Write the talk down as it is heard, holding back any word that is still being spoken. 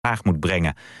Haag moet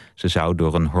brengen. Ze zou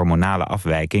door een hormonale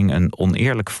afwijking een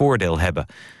oneerlijk voordeel hebben.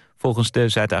 Volgens de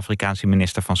Zuid-Afrikaanse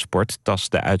minister van Sport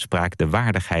tast de uitspraak de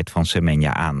waardigheid van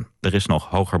Semenya aan. Er is nog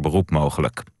hoger beroep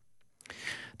mogelijk.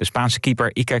 De Spaanse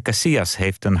keeper Iker Casillas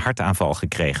heeft een hartaanval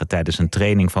gekregen tijdens een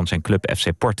training van zijn club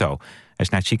FC Porto. Hij is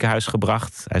naar het ziekenhuis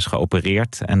gebracht, hij is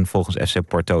geopereerd en volgens FC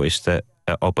Porto is de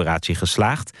operatie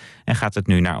geslaagd en gaat het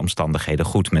nu naar omstandigheden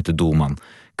goed met de doelman.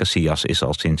 Casillas is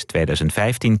al sinds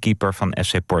 2015 keeper van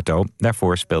FC Porto.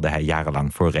 Daarvoor speelde hij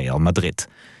jarenlang voor Real Madrid.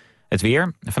 Het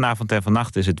weer. Vanavond en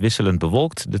vannacht is het wisselend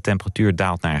bewolkt. De temperatuur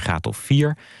daalt naar een graad of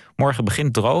 4. Morgen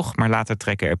begint droog, maar later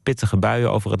trekken er pittige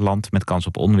buien over het land met kans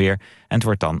op onweer. En het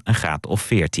wordt dan een graad of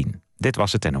 14. Dit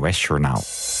was het NOS Journaal.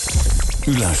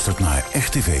 U luistert naar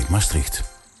RTV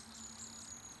Maastricht.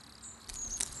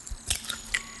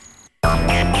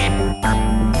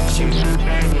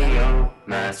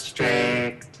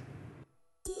 Maastricht.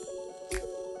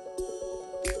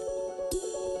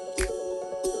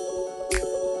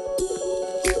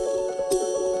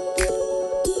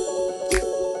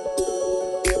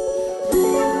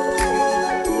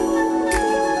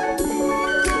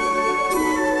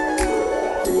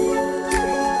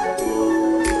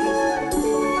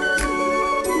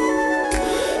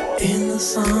 In the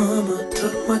summer,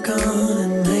 took my gun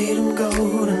and made him go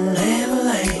to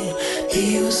Neverland.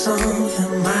 He was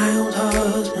something, my old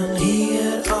husband, he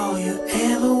had all you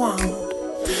ever want.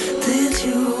 Did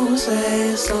you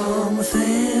say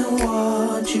something?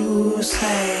 What you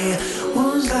say?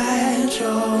 Was that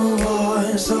your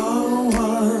voice or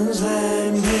was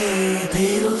that me?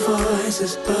 Little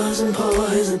voices, buzzing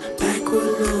poison,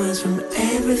 backward noise from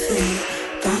everything.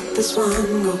 That this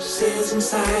one goes, says and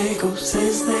psycho,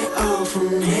 says they all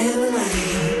from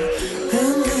Neverland.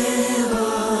 They'll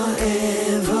never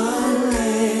ever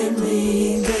let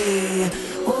me be.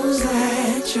 Was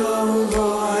that your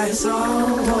voice or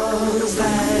was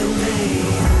that me?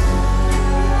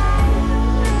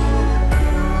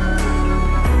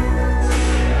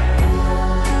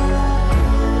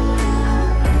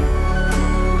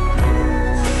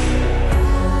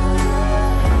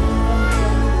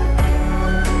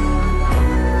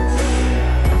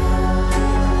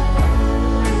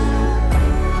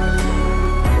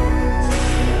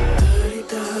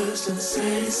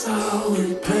 So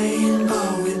we playing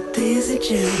ball with Dizzy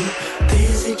Jim.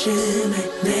 Dizzy Jim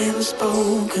had never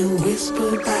spoken,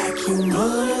 whispered back, you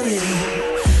muttered in.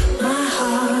 My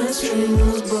heartstring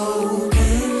was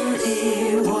broken,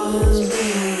 it was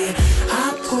me.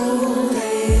 I pulled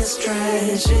a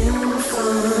stretch in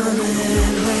fun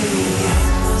and way.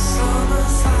 In the summer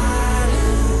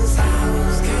silence, I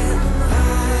was getting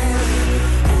violent.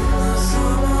 In the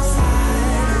summer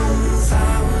silence, I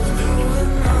was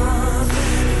doing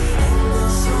nothing. In the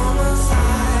summer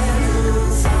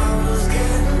silence, I was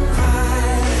getting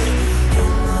violent.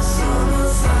 In the summer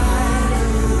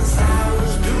silence, I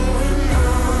was doing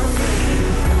nothing.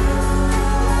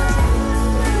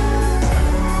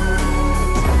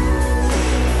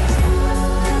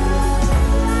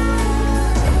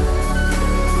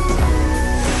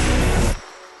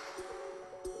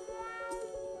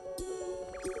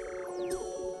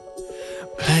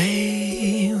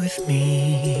 Play with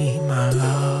me, my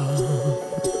love,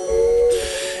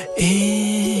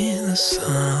 in the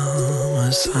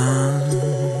summer sun.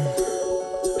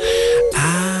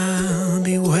 I'll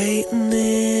be waiting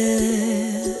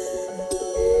in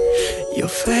your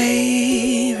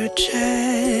favorite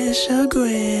Cheshire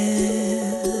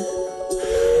grin.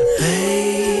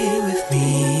 Lay with me,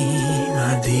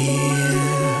 my dear,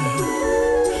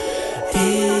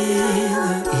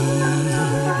 in the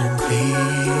evening clear.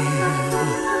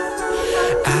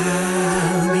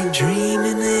 I'll be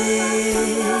dreaming in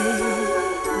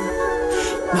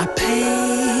my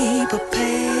paper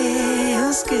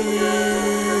pale skin.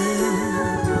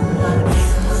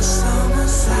 In the summer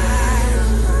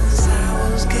silence, I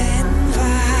was getting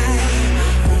violent.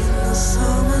 In the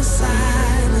summer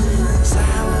silence, I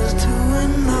was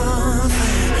doing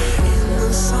nothing. In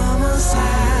the summer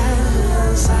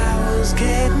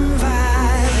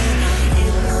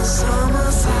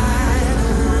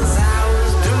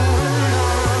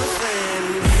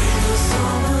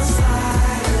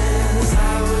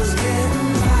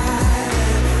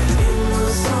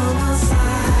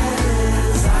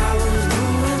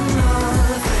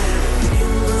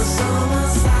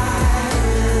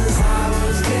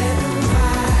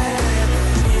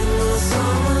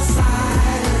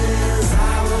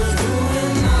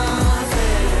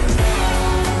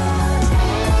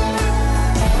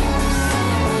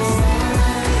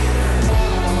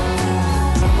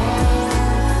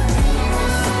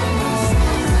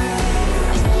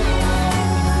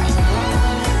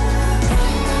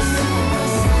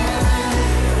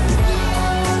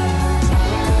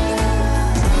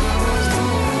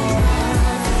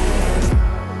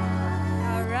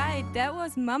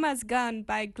Mama's Gone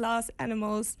by Glass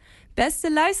Animals.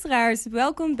 Beste luisteraars,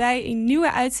 welkom bij een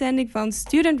nieuwe uitzending van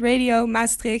Student Radio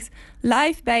Maastricht,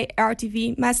 live bij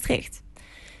RTV Maastricht.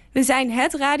 We zijn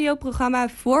het radioprogramma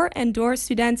voor en door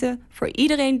studenten, voor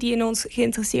iedereen die in ons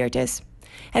geïnteresseerd is.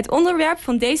 Het onderwerp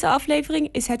van deze aflevering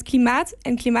is het klimaat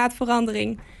en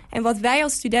klimaatverandering en wat wij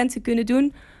als studenten kunnen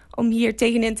doen om hier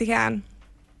tegenin te gaan.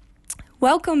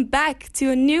 Welcome back to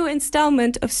a new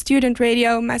installment of Student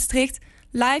Radio Maastricht,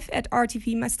 live at RTV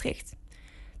Maastricht.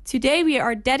 Today we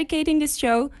are dedicating this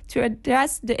show to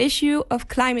address the issue of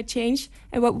climate change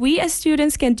and what we as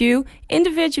students can do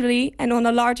individually and on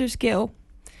a larger scale.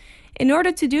 In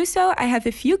order to do so, I have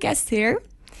a few guests here,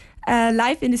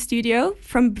 live in the studio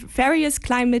from various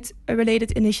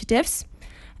climate-related initiatives.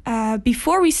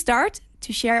 Before we start,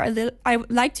 I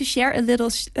would like to share a little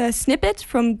snippet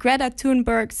from Greta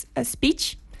Thunberg's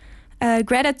speech.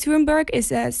 Greta Thunberg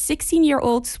is a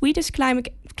 16-year-old Swedish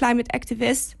climate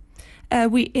activist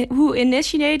who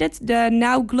initiated the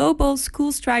now global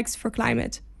school strikes for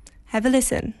climate. Have a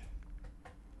listen. My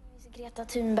name is Greta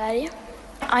Thunberg.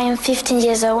 I am 15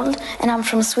 years old and I'm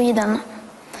from Sweden.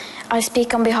 I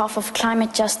speak on behalf of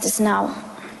Climate Justice Now.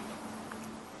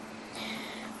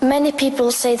 Many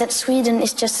people say that Sweden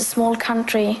is just a small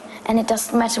country and it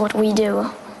doesn't matter what we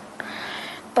do.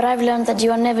 But I've learned that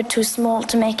you are never too small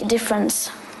to make a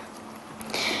difference.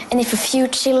 And if a few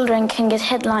children can get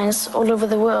headlines all over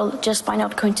the world just by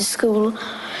not going to school,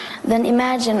 then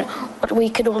imagine what we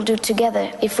could all do together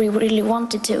if we really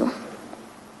wanted to.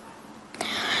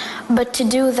 But to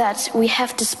do that, we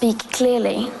have to speak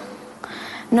clearly,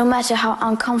 no matter how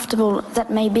uncomfortable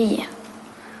that may be.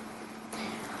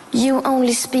 You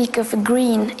only speak of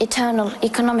green, eternal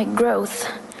economic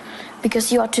growth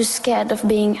because you are too scared of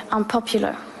being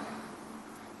unpopular.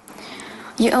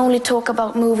 You only talk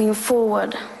about moving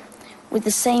forward with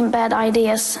the same bad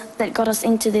ideas that got us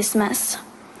into this mess,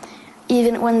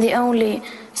 even when the only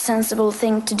sensible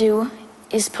thing to do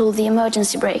is pull the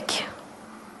emergency brake.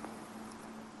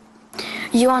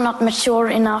 You are not mature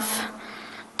enough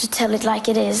to tell it like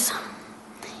it is.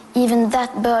 Even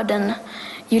that burden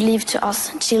you leave to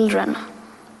us children.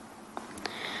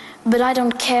 But I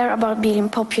don't care about being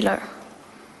popular.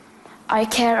 I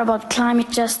care about climate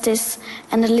justice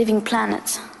and a living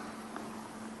planet.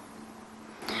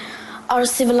 Our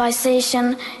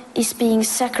civilization is being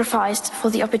sacrificed for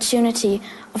the opportunity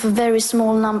of a very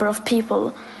small number of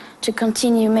people to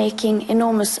continue making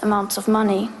enormous amounts of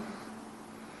money.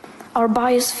 Our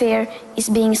biosphere is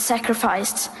being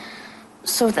sacrificed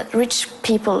so that rich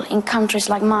people in countries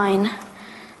like mine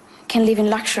can live in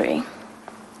luxury.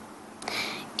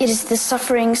 It is the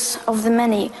sufferings of the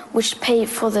many which pay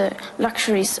for the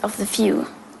luxuries of the few.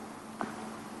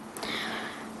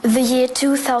 The year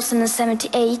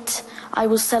 2078, I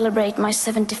will celebrate my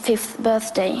 75th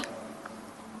birthday.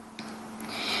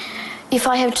 If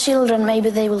I have children, maybe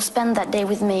they will spend that day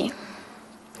with me.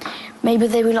 Maybe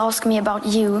they will ask me about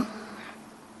you.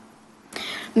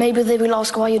 Maybe they will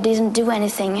ask why you didn't do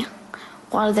anything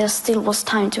while there still was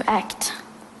time to act.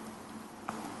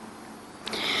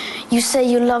 You say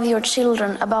you love your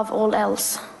children above all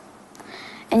else,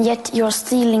 and yet you are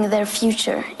stealing their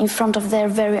future in front of their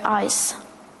very eyes.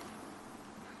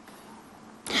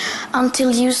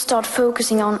 Until you start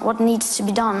focusing on what needs to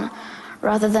be done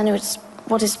rather than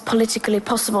what is politically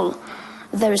possible,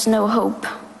 there is no hope.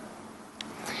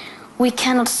 We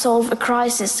cannot solve a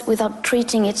crisis without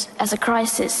treating it as a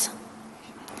crisis.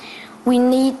 We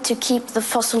need to keep the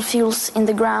fossil fuels in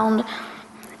the ground,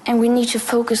 and we need to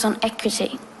focus on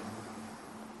equity.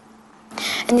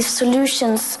 And if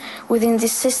solutions within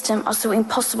this system are so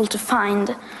impossible to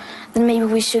find, then maybe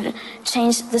we should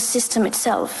change the system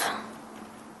itself.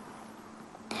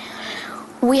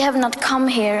 We have not come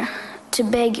here to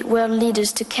beg world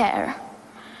leaders to care.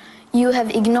 You have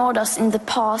ignored us in the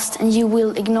past and you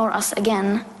will ignore us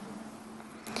again.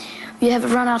 You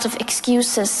have run out of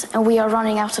excuses and we are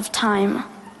running out of time.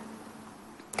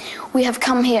 We have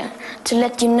come here to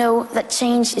let you know that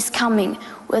change is coming,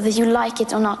 whether you like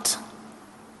it or not.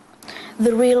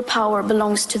 The real power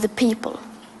belongs to the people.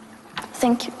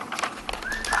 Thank you.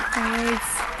 Right.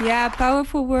 Yeah,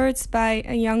 powerful words by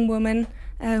a young woman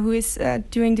who is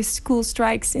doing the school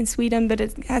strikes in Sweden, but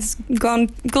it has gone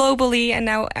globally and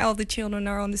now all the children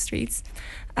are on the streets.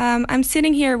 I'm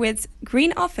sitting here with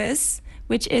Green Office,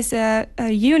 which is a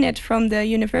unit from the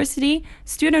university,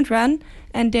 student-run,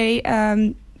 and they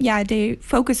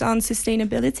focus on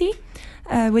sustainability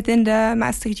within the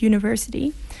Maastricht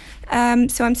University.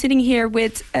 So I'm sitting here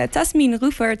with Tasmin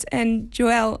Ruffert and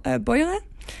Joël Boyre.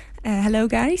 Hello,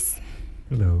 guys.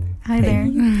 Hello. Hi there.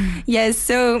 Yes,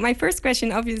 so my first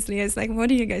question obviously is like, what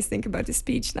do you guys think about the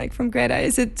speech, like from Greta?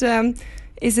 Is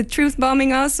it truth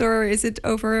bombing us, or is it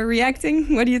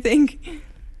overreacting? What do you think?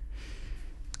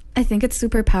 I think it's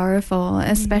super powerful,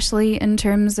 especially in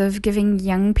terms of giving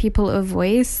young people a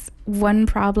voice. One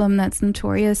problem that's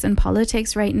notorious in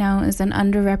politics right now is an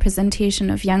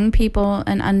underrepresentation of young people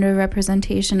and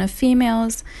underrepresentation of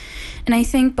females. And I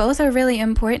think both are really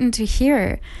important to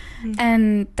hear.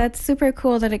 And that's super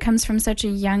cool that it comes from such a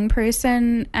young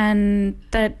person and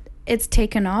that it's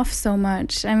taken off so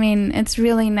much. I mean, it's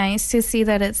really nice to see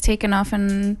that it's taken off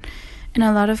in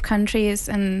a lot of countries,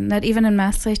 and that even in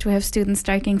Maastricht we have students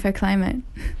striking for climate.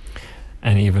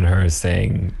 And even her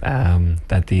saying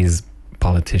that these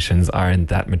politicians aren't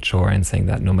that mature, and saying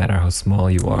that no matter how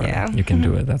small you are, you can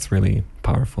do it. That's really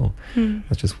powerful.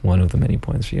 That's just one of the many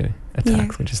points she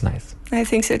attacks, which is nice. I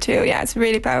think so too. Yeah, it's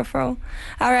really powerful.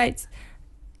 All right.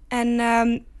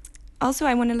 And also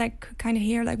I want to kind of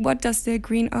hear what does the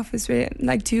Green Office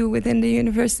do within the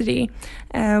university?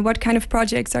 What kind of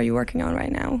projects are you working on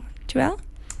right now? Joël?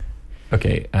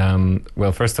 Okay,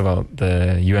 well, first of all,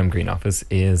 the Green Office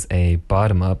is a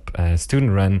bottom-up,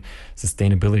 student-run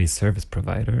sustainability service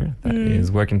provider that is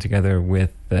working together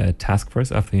with the task force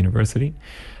of the university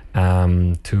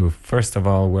to, first of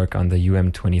all, work on the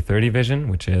 2030 vision,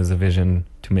 which is a vision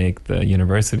to make the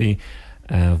University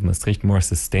of Maastricht more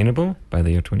sustainable by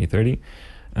the year 2030.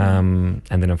 And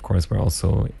then, of course, we're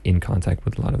also in contact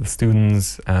with a lot of the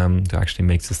students to actually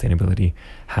make sustainability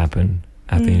happen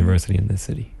at the university in the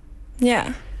city.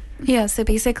 Yeah, so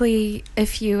basically,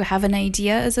 if you have an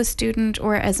idea as a student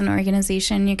or as an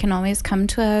organization, you can always come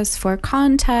to us for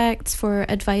contacts, for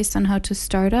advice on how to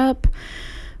start up,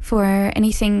 for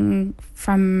anything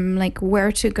from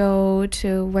where to go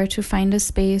to where to find a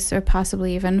space, or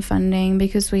possibly even funding,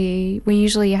 because we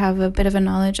usually have a bit of a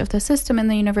knowledge of the system in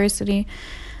the university.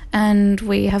 And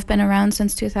we have been around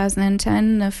since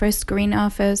 2010. The first Green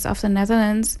Office of the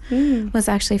Netherlands was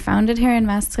actually founded here in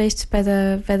Maastricht by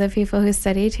the people who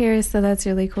studied here. So that's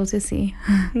really cool to see.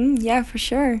 Yeah, for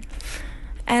sure.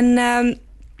 And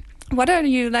what are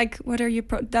your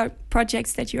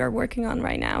projects that you are working on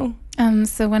right now?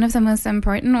 So one of the most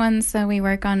important ones that we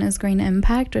work on is Green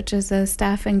Impact, which is a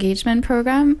staff engagement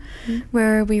program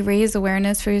where we raise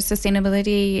awareness for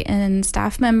sustainability in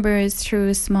staff members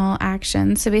through small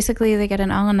actions. So basically they get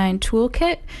an online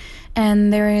toolkit,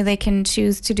 and there they can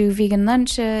choose to do vegan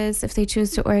lunches, if they choose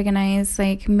to organize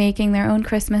making their own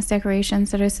Christmas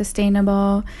decorations that are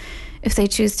sustainable. If they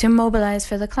choose to mobilize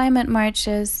for the climate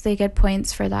marches, they get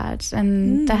points for that.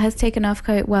 And that has taken off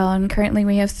quite well. And currently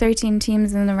we have 13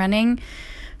 teams in the running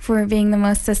for being the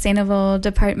most sustainable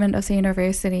department of the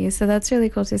university. So that's really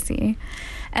cool to see.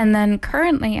 And then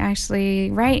currently, actually,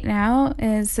 right now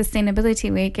is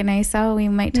Sustainability Week. And I saw we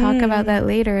might talk about that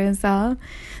later as well.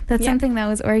 That's something that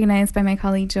was organized by my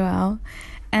colleague Joël.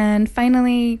 And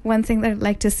finally, one thing that I'd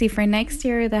like to see for next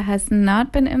year that has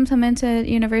not been implemented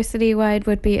university-wide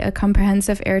would be a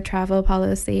comprehensive air travel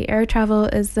policy. Air travel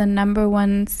is the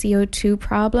 #1 CO2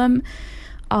 problem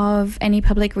of any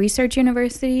public research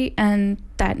university, and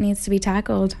that needs to be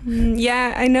tackled.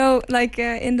 Yeah, I know,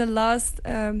 in the last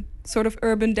sort of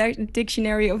urban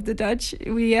dictionary of the Dutch,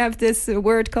 we have this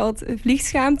word called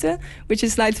vliegschaamte, which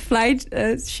is flight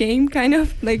shame, kind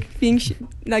of being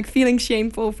feeling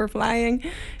shameful for flying.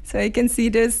 So I can see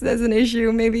this as an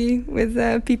issue maybe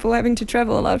with people having to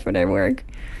travel a lot for their work.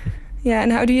 Yeah,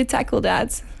 and how do you tackle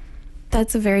that?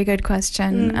 That's a very good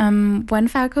question. One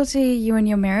faculty,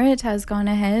 UNO Merit, has gone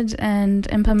ahead and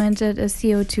implemented a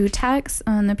CO2 tax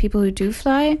on the people who do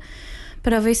fly.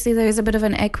 But obviously there's a bit of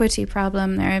an equity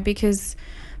problem there, because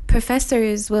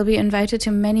professors will be invited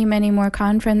to many, many more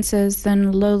conferences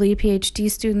than lowly PhD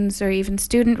students or even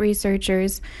student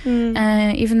researchers.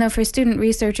 Even though for student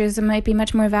researchers it might be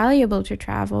much more valuable to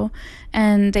travel,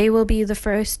 and they will be the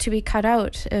first to be cut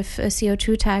out if a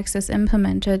CO2 tax is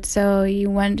implemented. So you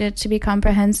want it to be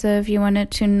comprehensive. You want it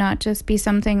to not just be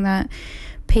something that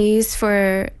pays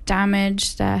for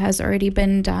damage that has already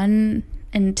been done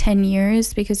in 10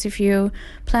 years, because if you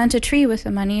plant a tree with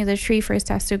the money, the tree first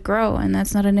has to grow, and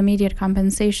that's not an immediate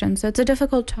compensation. So it's a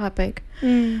difficult topic.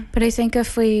 But I think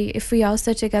if we all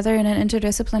sit together in an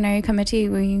interdisciplinary committee,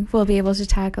 we will be able to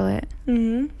tackle it.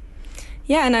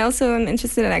 Yeah, and I also am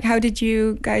interested in how did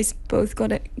you guys both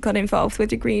got involved with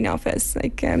the Green Office?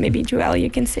 Maybe Joël, you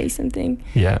can say something.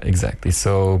 Yeah, exactly.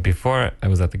 So before I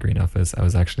was at the Green Office, I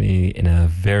was actually in a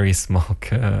very small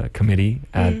committee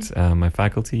at my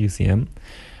faculty, UCM,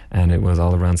 and it was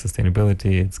all around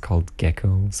sustainability. It's called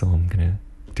GECO, so I'm going to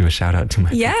do a shout out to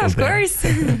my Yeah, people of there. course.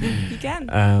 You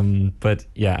can. But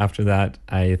yeah, after that,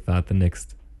 I thought the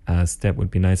next step would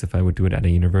be nice if I would do it at a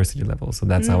university level. So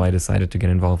that's how I decided to get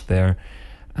involved there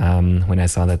when I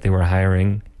saw that they were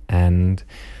hiring. And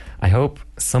I hope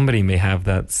somebody may have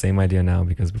that same idea now,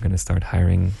 because we're going to start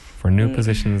hiring for new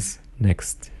positions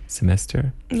next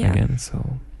semester again.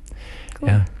 So Cool.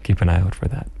 yeah, keep an eye out for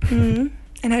that. And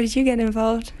how did you get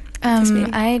involved?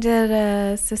 I did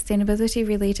a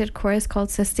sustainability-related course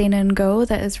called Sustain and Go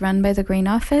that is run by the Green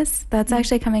Office. That's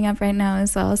actually coming up right now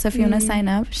as well. So if you want to sign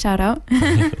up, shout out.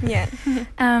 Yeah.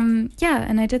 Yeah,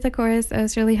 and I did the course. I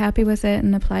was really happy with it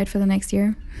and applied for the next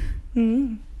year.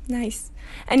 Nice.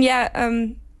 And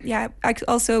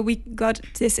we got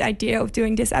this idea of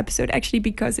doing this episode actually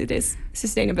because it is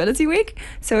Sustainability Week.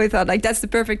 So we thought like that's the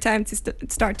perfect time to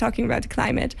start talking about the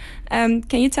climate. Can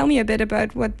you tell me a bit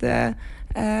about what the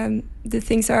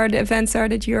things are, the events are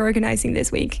that you're organizing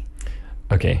this week?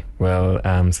 Okay, well,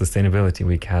 Sustainability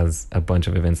Week has a bunch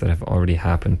of events that have already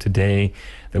happened. Today,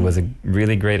 there was a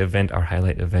really great event, our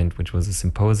highlight event, which was a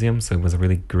symposium. So it was a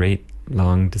really great,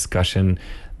 long discussion,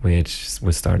 which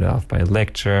was started off by a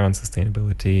lecture on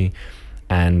sustainability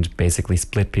and basically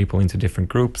split people into different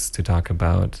groups to talk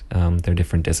about their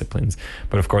different disciplines.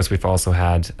 But of course, we've also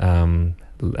had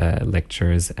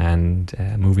lectures and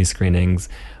movie screenings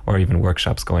or even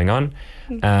workshops going on.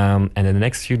 And in the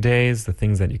next few days, the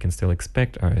things that you can still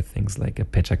expect are things like a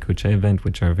Pecha Kucha event,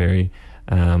 which are very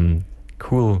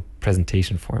cool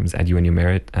presentation forums at UNU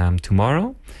Merit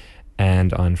tomorrow.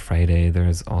 And on Friday,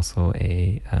 there's also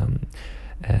a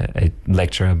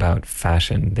lecture about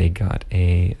fashion. They got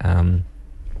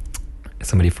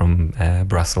somebody from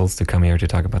Brussels to come here to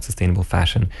talk about sustainable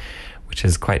fashion, which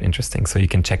is quite interesting. So you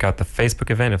can check out the Facebook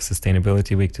event of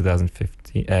Sustainability Week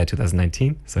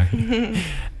 2019. Sorry.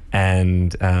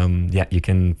 And you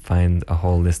can find a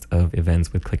whole list of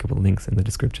events with clickable links in the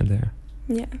description there.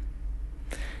 Yeah.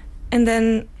 And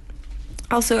then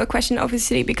also a question,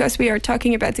 obviously, because we are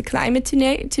talking about the climate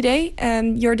today.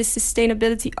 You're the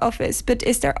Sustainability Office, but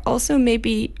is there also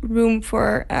maybe room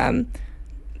for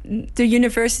the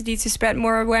university to spread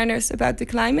more awareness about the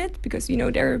climate? Because,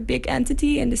 they're a big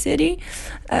entity in the city.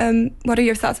 What are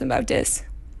your thoughts about this?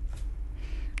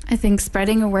 I think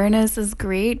spreading awareness is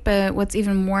great, but what's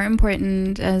even more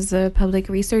important as a public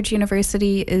research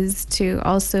university is to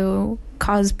also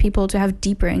cause people to have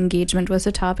deeper engagement with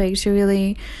the topic, to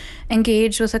really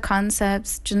engage with the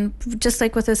concepts. Just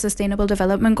like with the Sustainable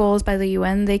Development Goals by the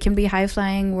UN, they can be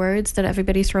high-flying words that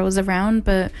everybody throws around,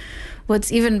 but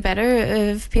what's even better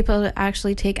if people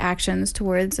actually take actions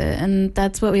towards it, and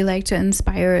that's what we like to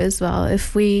inspire as well.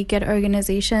 If we get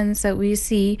organizations that we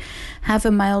see have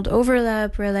a mild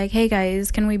overlap, we're like, hey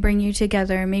guys, can we bring you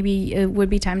together? Maybe it would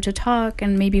be time to talk,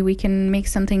 and maybe we can make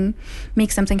something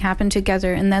happen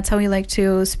together. And that's how we like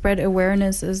to spread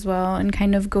awareness as well, and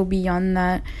kind of go beyond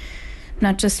that,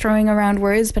 not just throwing around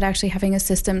words, but actually having a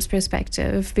systems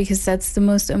perspective, because that's the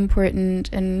most important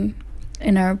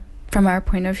from our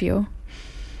point of view.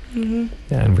 Yeah,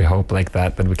 and we hope like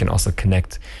that we can also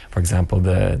connect, for example,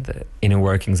 the inner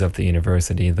workings of the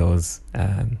university, those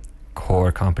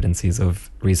core competencies of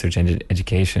research and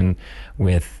education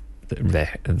with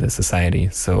the society,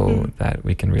 so that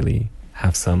we can really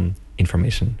have some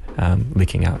information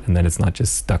leaking out, and that it's not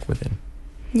just stuck within.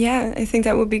 Yeah, I think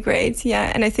that would be great.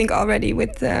 Yeah, and I think already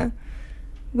with the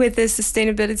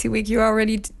Sustainability Week, you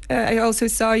already, I also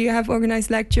saw you have organized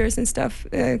lectures and stuff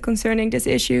concerning this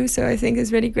issue. So I think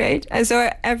it's really great. And so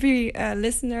every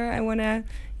listener, I want to,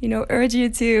 urge you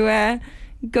to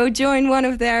go join one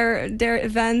of their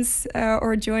events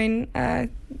or join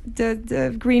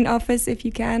the Green Office if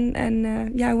you can.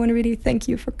 And I want to really thank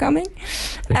you for coming.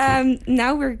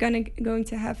 Now we're going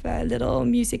to have a little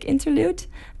music interlude,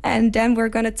 and then we're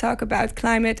going to talk about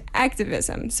climate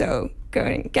activism. So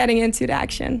getting into the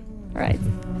action. All right.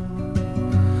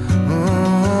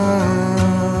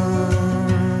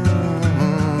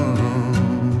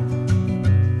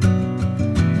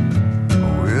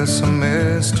 It's a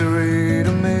mystery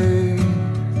to me.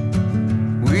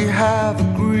 We have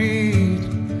agreed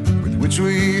with which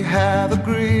we have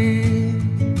agreed.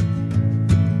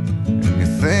 And you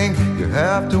think you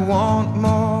have to want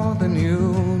more than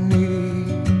you need.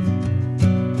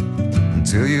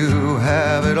 Until you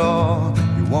have it all,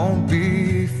 you won't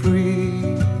be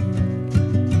free.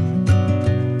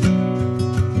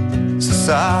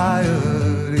 Society,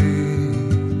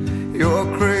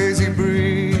 you're a crazy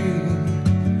breed.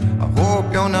 I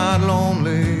hope you're not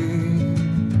lonely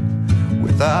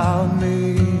without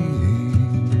me.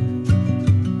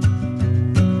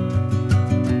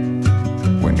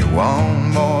 When you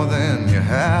want more than you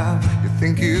have, you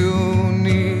think you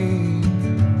need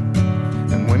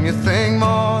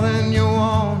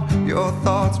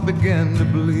hearts begin to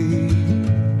bleed.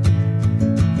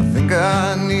 I think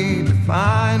I need to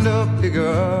find a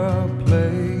bigger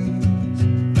place.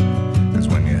 'Cause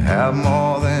when you have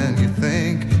more than you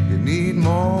think, you need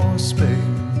more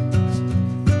space.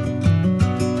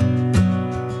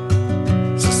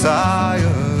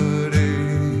 Society,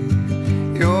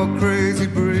 you're crazy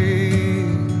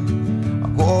breed. I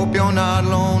hope you're not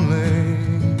lonely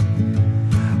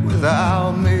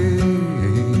without me.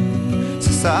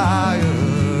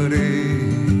 Society,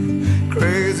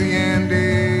 crazy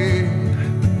indeed.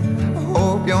 I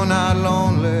hope you're not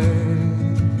lonely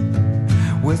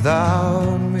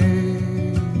without me.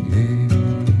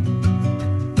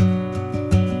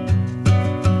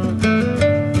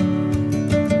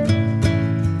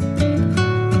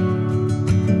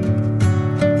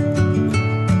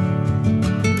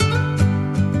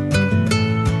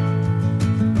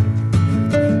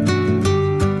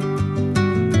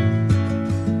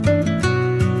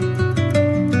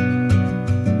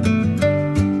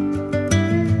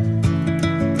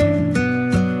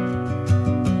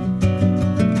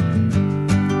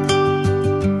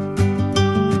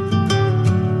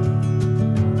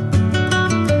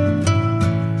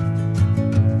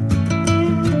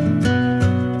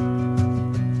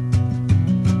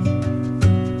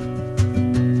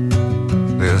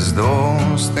 There's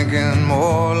those thinking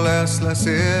more, less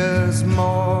is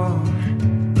more.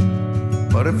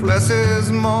 But if less is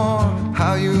more,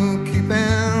 how you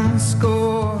keeping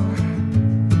score?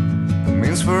 It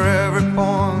means for every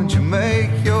point you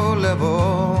make, your level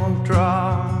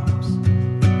drops.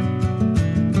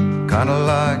 Kinda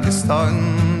like you're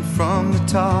starting from the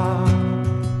top,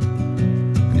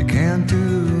 and you can't do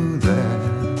that.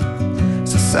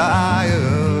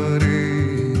 Society,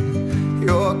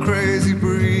 you're crazy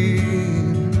breed.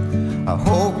 I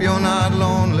hope you're not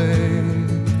lonely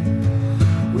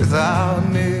without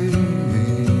me.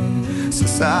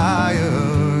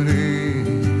 Society,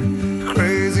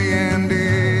 crazy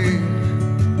indeed.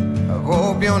 I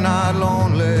hope you're not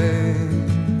lonely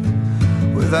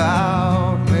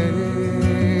without me.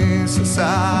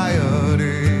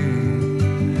 Society,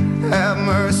 have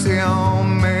mercy on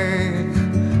me.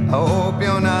 I hope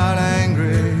you're not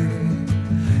angry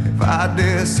if I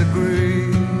disagree.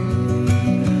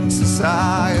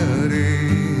 Society,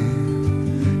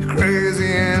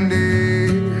 crazy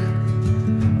indeed.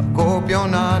 I hope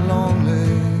you're not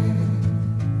lonely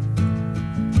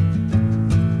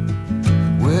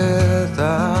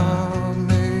without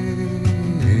me.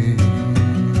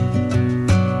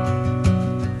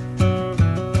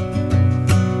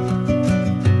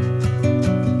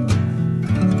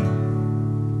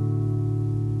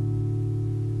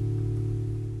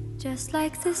 Just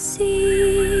like the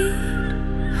sea,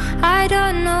 I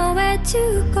don't know where to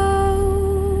go.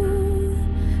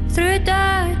 Through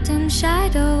dirt and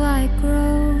shadow I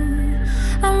grow.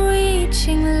 I'm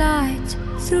reaching light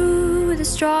through the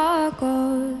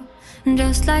struggle.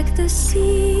 Just like the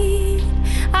sea,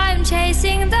 I'm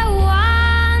chasing the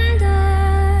wonder.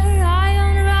 I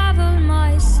unravel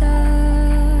myself,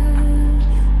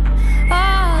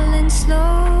 all in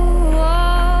slow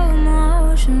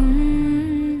motion.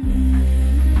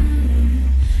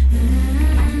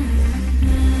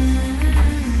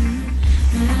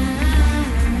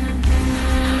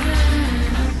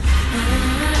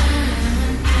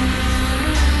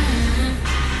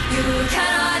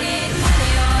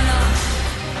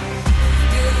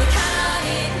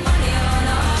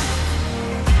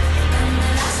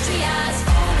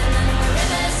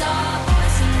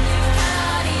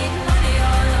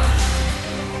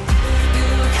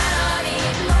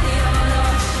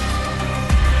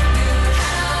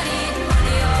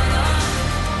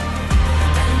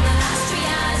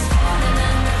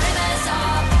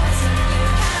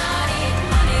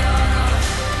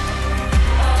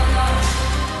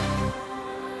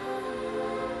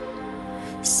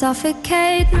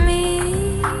 Suffocate me,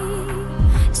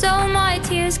 so my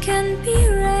tears can be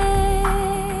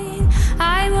rain.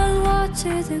 I will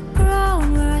water the ground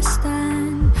where I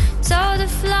stand, so the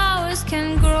flowers can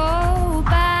grow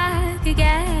back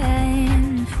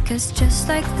again. 'Cause just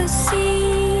like the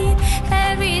sea,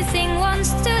 everything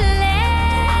wants to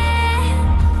land.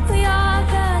 We are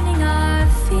burning our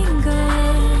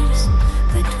fingers,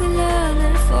 but we learn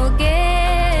and forget.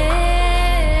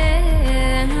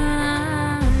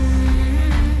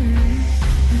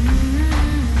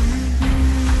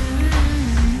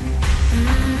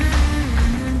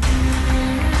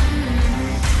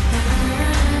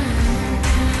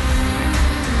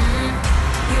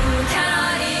 You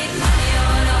cannot eat money,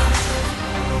 oh no.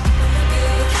 You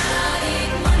cannot eat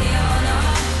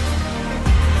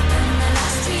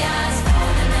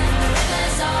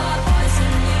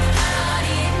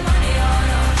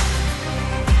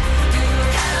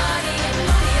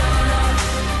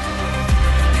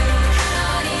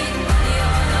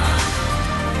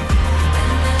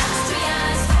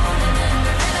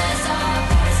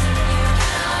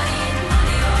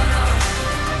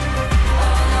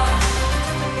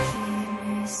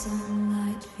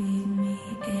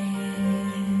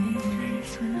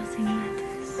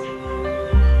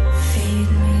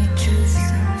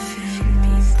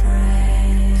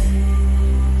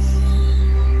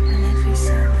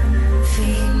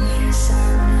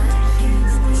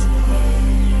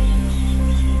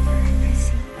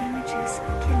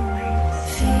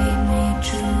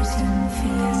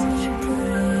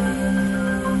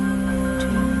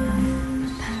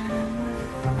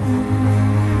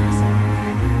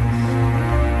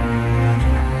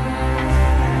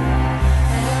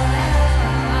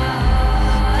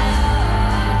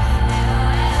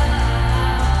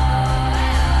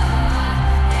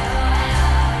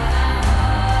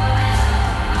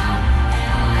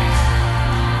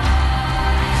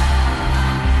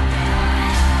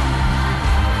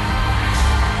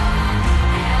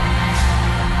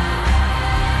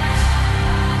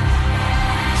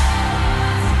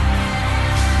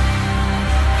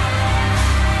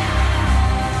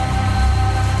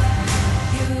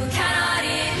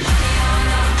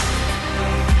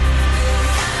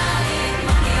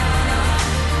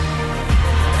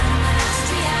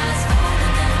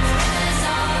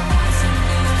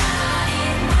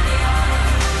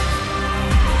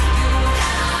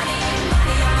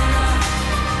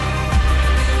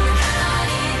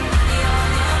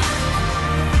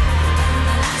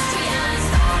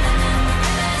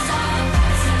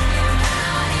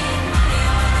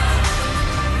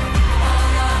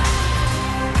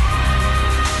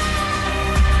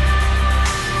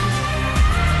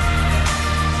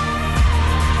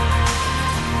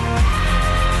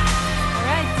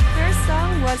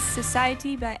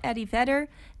Society by Eddie Vedder.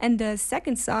 And the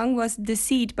second song was The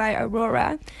Seed by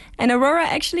Aurora. And Aurora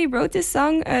actually wrote this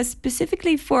song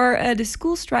specifically for the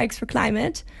school strikes for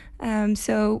climate.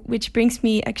 Which brings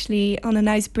me actually on a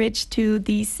nice bridge to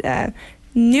these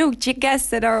new guests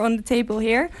that are on the table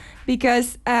here,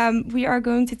 because we are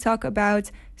going to talk about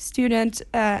students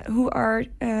who are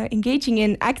engaging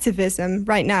in activism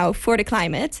right now for the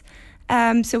climate.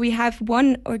 So we have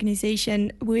one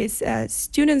organization who is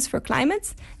Students for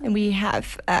Climate, and we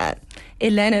have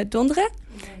Elaine Dondre.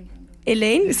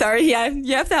 Elaine, sorry, yeah,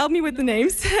 you have to help me with the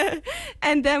names.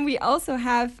 And then we also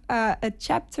have a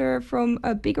chapter from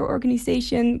a bigger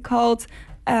organization called,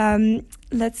 the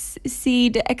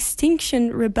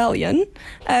Extinction Rebellion,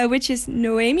 which is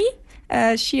Noemi.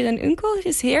 Shirin Unkel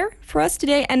is here for us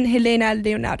today, and Helena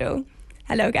Leonardo.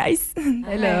 Hello, guys.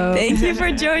 Hello. Thank you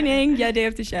for joining. Yeah, they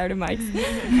have to share the mics.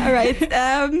 All right.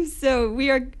 So we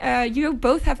are. You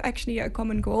both have actually a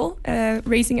common goal: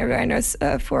 raising awareness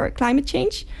for climate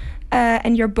change.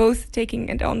 And you're both taking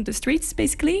it on the streets,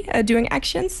 basically, doing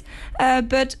actions.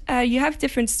 But you have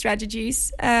different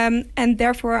strategies. And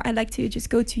therefore, I'd like to just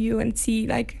go to you and see,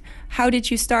 like, how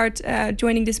did you start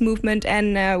joining this movement,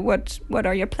 and what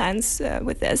are your plans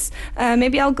with this?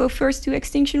 Maybe I'll go first to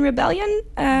Extinction Rebellion.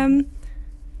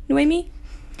 Noemi?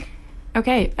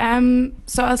 Okay,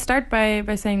 so I'll start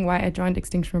by saying why I joined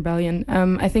Extinction Rebellion.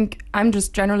 I think I'm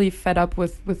just generally fed up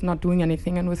with not doing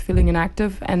anything and with feeling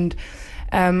inactive. And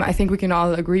I think we can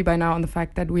all agree by now on the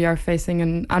fact that we are facing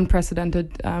an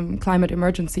unprecedented climate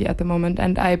emergency at the moment.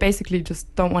 And I basically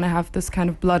just don't want to have this kind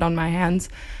of blood on my hands.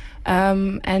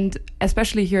 And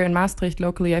especially here in Maastricht,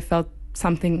 locally, I felt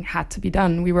something had to be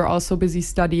done. We were all so busy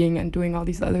studying and doing all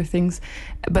these other things,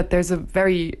 but there's a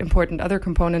very important other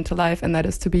component to life, and that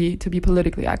is to be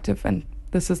politically active, and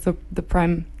this is the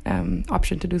prime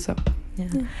option to do so. Yeah.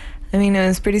 I mean, it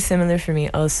was pretty similar for me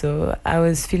also. I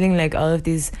was feeling like all of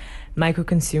these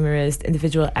micro-consumerist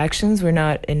individual actions were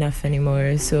not enough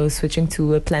anymore. So switching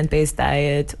to a plant-based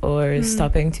diet or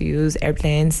stopping to use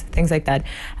airplanes, things like that.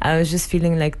 I was just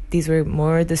feeling like these were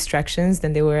more distractions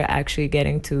than they were actually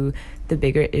getting to the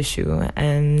bigger issue.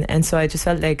 And so I just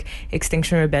felt like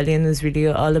Extinction Rebellion was really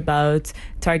all about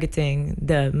targeting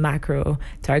the macro,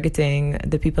 targeting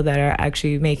the people that are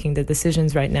actually making the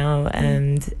decisions right now,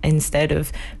 and instead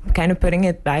of kind of putting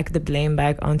it back, the blame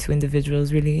back onto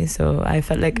individuals, really. So I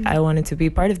felt like I wanted to be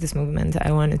part of this movement.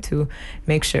 I wanted to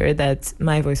make sure that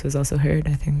my voice was also heard,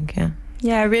 I think, yeah.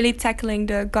 Yeah, really tackling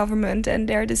the government and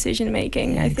their decision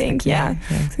making, I think,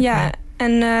 Exactly. Yeah.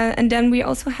 And then we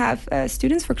also have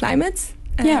Students for Climate,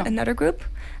 another group.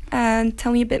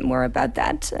 Tell me a bit more about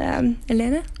that,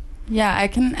 Elena. Yeah, I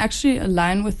can actually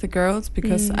align with the girls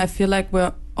because I feel like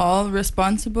we're all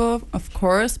responsible, of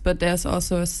course, but there's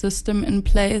also a system in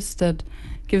place that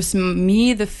gives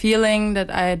me the feeling that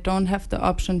I don't have the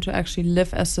option to actually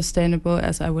live as sustainable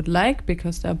as I would like,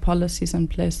 because there are policies in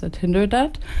place that hinder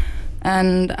that.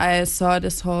 And I saw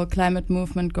this whole climate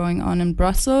movement going on in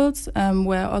Brussels,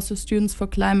 where also Students for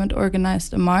Climate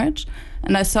organized a march.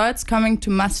 And I saw it's coming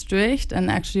to Maastricht, and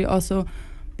actually also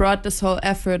brought this whole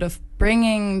effort of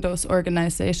bringing those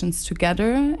organizations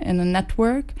together in a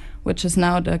network, which is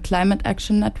now the Climate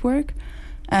Action Network.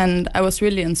 And I was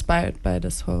really inspired by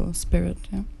this whole spirit.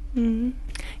 Yeah. Mm-hmm.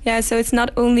 Yeah, so it's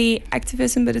not only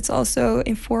activism, but it's also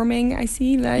informing. I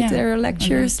see, like there are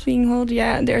lectures being held.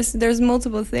 Yeah, there's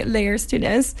multiple layers to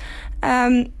this.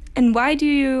 And why do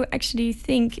you actually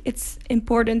think it's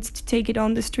important to take it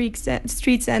on the streets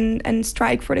and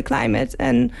strike for the climate?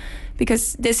 And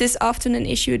because this is often an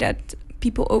issue that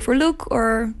people overlook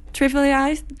or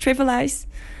trivialize.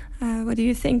 What do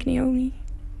you think, Naomi?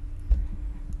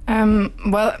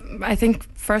 Well, I think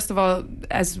first of all,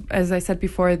 as I said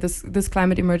before, this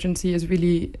climate emergency is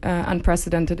really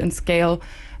unprecedented in scale,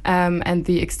 and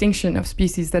the extinction of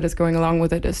species that is going along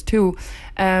with it is too.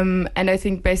 And I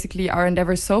think basically our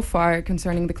endeavors so far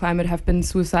concerning the climate have been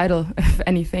suicidal, if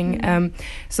anything.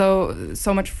 So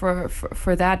much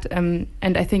for that. And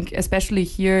I think especially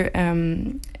here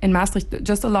in Maastricht,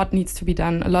 just a lot needs to be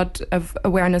done. A lot of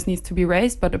awareness needs to be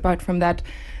raised. But apart from that,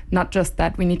 not just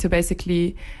that, we need to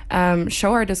basically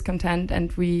show our discontent,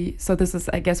 and so this is,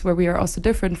 I guess, where we are also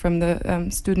different from the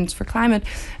Students for Climate.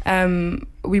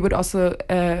 We would also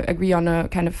agree on a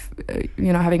kind of,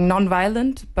 having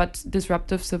non-violent but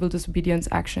disruptive civil disobedience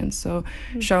actions. So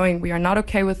showing we are not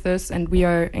okay with this, and we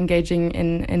are engaging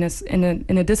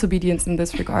in a disobedience in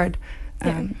this regard.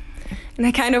 And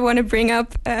I kind of want to bring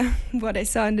up what I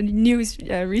saw in the news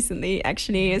recently,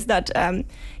 actually, is that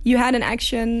you had an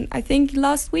action, I think,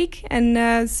 last week,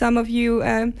 and some of you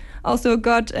also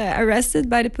got arrested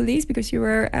by the police because you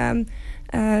were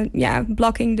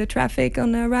blocking the traffic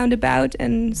on a roundabout.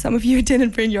 And some of you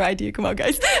didn't bring your ID. Come on,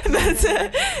 guys. But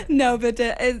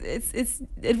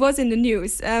it was in the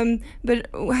news. But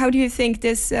how do you think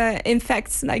this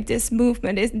impacts like this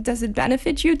movement? Does it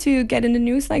benefit you to get in the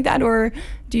news like that, or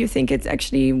do you think it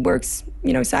actually works,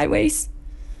 sideways?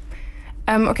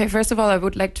 Okay, first of all, I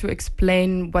would like to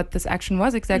explain what this action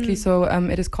was exactly. So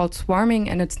it is called swarming,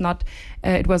 and it's not,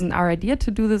 it wasn't our idea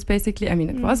to do this basically. I mean,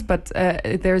 it was, but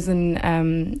there's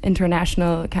an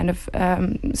international kind of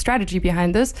strategy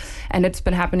behind this, and it's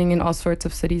been happening in all sorts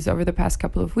of cities over the past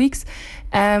couple of weeks.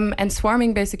 And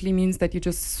swarming basically means that you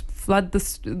just flood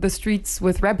the streets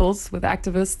with rebels, with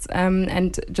activists,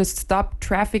 and just stop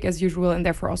traffic as usual, and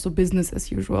therefore also business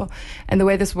as usual. And the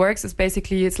way this works is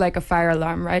basically it's like a fire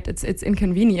alarm, right? It's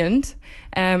inconvenient,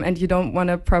 and you don't want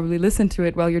to probably listen to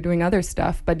it while you're doing other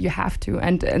stuff, but you have to.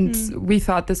 And we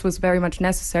thought this was very much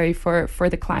necessary for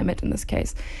the climate in this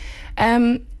case.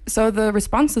 So the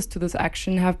responses to this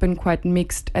action have been quite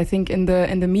mixed. I think in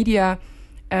the media.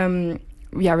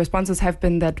 Responses have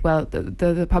been that, well,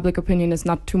 the public opinion is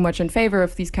not too much in favor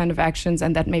of these kind of actions,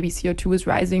 and that maybe CO2 is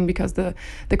rising because the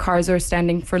cars are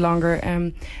standing for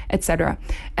longer, etc.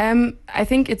 I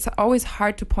think it's always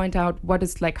hard to point out what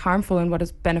is like harmful and what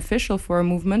is beneficial for a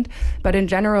movement. But in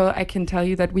general, I can tell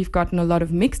you that we've gotten a lot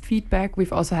of mixed feedback.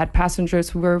 We've also had passengers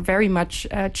who were very much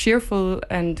cheerful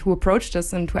and who approached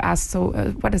us and who asked, so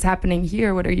what is happening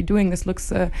here? What are you doing? This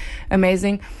looks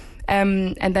amazing.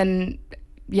 And then,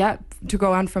 to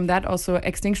go on from that, also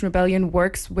Extinction Rebellion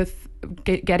works with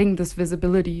getting this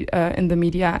visibility in the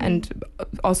media, and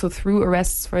also through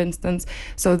arrests, for instance.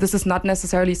 So this is not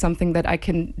necessarily something that I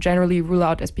can generally rule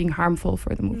out as being harmful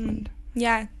for the movement.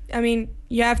 Yeah, I mean,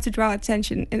 you have to draw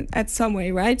attention at some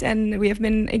way, right? And we have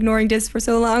been ignoring this for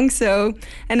so long. So,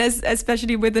 and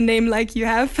especially with a name like you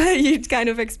have, you'd kind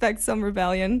of expect some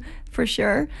rebellion for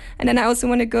sure. And then I also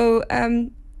want to go...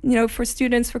 for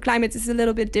Students for Climate is a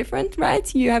little bit different,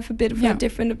 right? You have a bit of a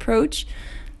different approach.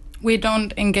 We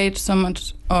don't engage so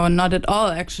much, or not at all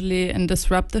actually, in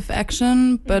disruptive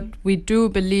action, but we do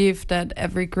believe that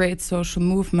every great social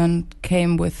movement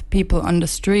came with people on the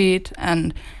street,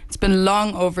 and it's been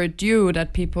long overdue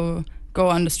that people go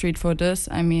on the street for this.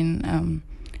 I mean,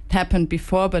 it happened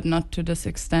before, but not to this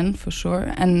extent for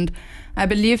sure. And I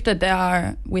believe that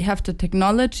we have the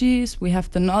technologies, we have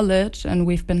the knowledge, and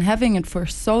we've been having it for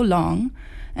so long.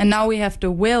 And now we have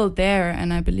the will there,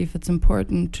 and I believe it's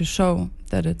important to show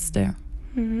that it's there.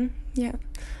 Mm-hmm. Yeah.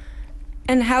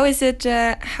 And how is it,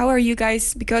 how are you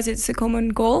guys, because it's a common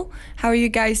goal, how are you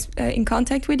guys in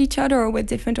contact with each other or with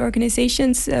different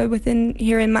organizations within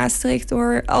here in Maastricht,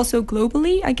 or also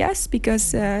globally, I guess,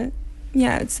 because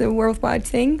it's a worldwide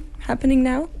thing happening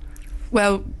now?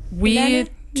 Well,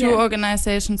 two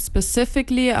organizations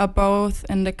specifically are both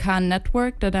in the CAN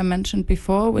network that I mentioned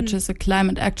before, which is a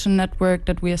climate action network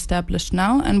that we established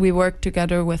now, and we work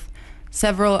together with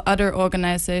several other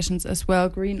organizations as well,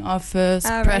 Green Office,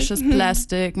 Precious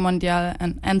Plastic, Mondial,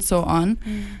 and so on.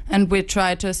 And we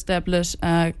try to establish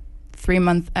a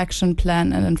 3-month action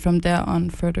plan, and then from there on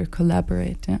further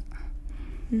collaborate. All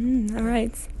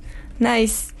right,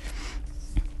 nice.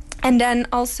 And then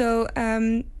also,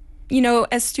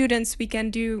 as students, we can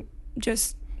do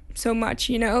just so much,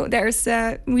 there's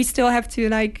we still have to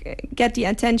get the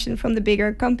attention from the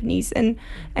bigger companies and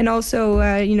also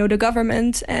the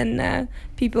government and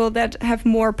people that have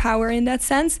more power in that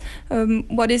sense.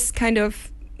 What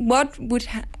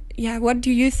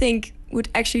do you think would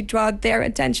actually draw their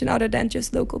attention other than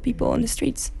just local people on the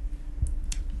streets?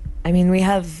 I mean, we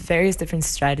have various different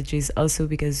strategies also,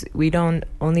 because we don't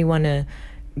only want to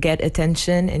get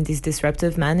attention in these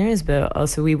disruptive manners, but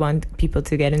also we want people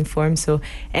to get informed. So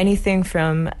anything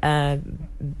from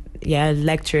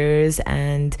lectures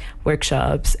and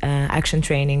workshops, action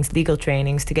trainings, legal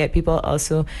trainings, to get people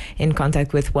also in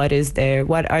contact with what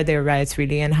are their rights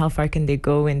really, and how far can they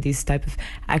go in these type of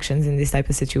actions, in these type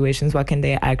of situations. What can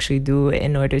they actually do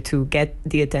in order to get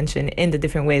the attention in the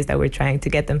different ways that we're trying to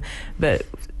get them. But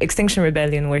Extinction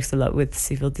Rebellion works a lot with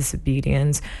civil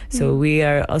disobedience, so we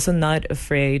are also not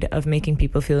afraid of making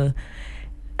people feel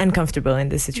uncomfortable in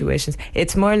these situations.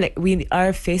 It's more like we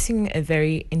are facing a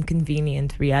very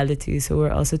inconvenient reality, so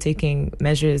we're also taking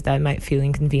measures that might feel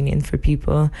inconvenient for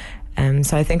people.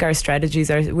 So I think our strategies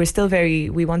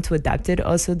we want to adapt it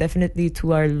also definitely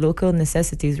to our local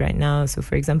necessities right now. So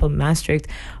for example, Maastricht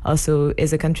also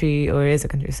is a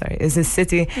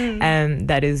city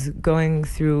that is going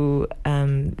through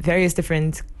various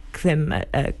different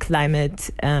climate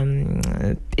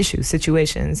issues,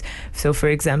 situations. So, for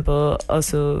example,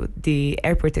 also the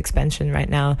airport expansion right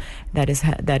now that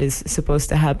is supposed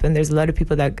to happen. There's a lot of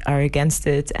people that are against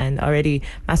it, and already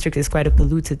Maastricht is quite a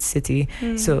polluted city.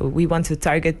 So we want to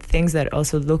target things that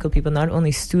also local people, not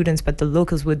only students, but the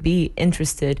locals would be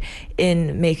interested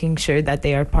in making sure that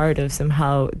they are part of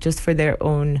somehow, just for their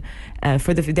own,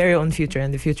 their own future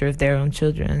and the future of their own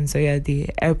children. So yeah, the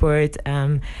airport,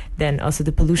 then also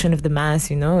the pollution of the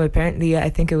Maas. Apparently I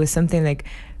think it was something like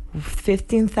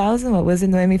 15,000, what was it,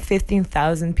 Noemi?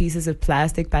 15,000 pieces of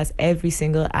plastic pass every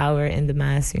single hour in the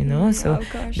Maas, So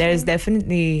there's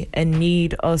definitely a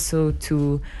need also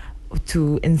to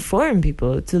inform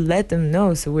people, to let them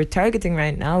know. So we're targeting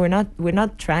right now, we're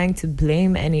not trying to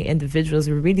blame any individuals.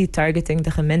 We're really targeting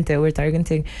the gemeente, we're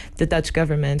targeting the Dutch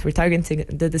government, we're targeting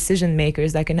the decision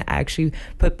makers that can actually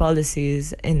put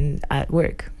policies at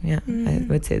work. I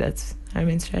would say that's our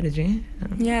main strategy.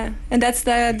 Yeah, and that's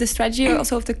the strategy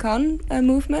also of the Khan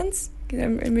movements.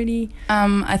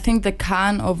 I think the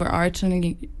Khan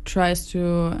overarchingly tries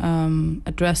to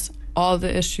address all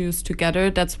the issues together.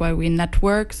 That's why we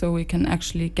network, so we can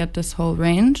actually get this whole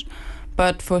range.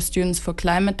 But for Students for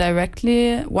Climate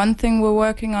directly, one thing we're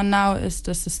working on now is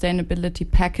the sustainability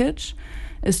package,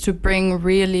 is to bring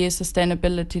really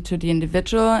sustainability to the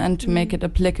individual and to make it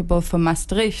applicable for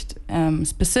Maastricht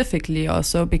specifically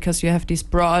also, because you have these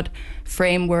broad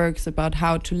frameworks about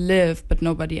how to live, but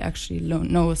nobody actually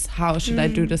knows how should I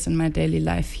do this in my daily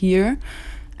life here.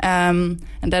 And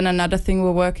then another thing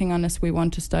we're working on is we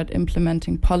want to start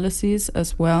implementing policies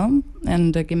as well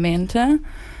in the Gemeente.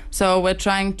 So we're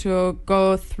trying to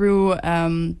go through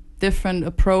different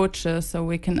approaches so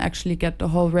we can actually get the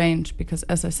whole range, because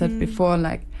as I said before,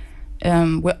 like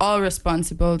we're all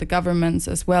responsible, the governments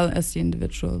as well as the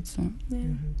individuals. So. Yeah.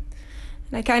 And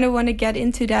I kind of want to get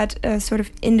into that sort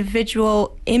of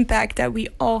individual impact that we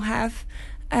all have.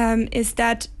 Is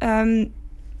that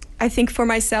I think for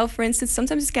myself, for instance,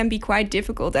 sometimes it can be quite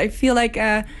difficult. I feel like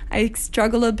I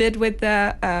struggle a bit with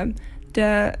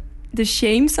the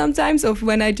shame sometimes of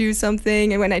when I do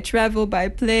something and when I travel by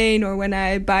plane or when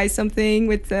I buy something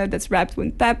with that's wrapped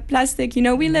with plastic.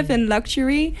 We live in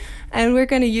luxury and we're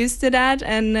kind of used to that.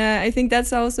 And I think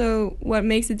that's also what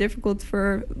makes it difficult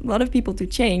for a lot of people to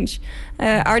change.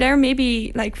 Are there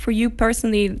maybe, like for you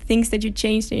personally, things that you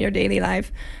changed in your daily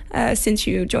life since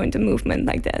you joined a movement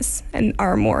like this and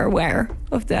are more aware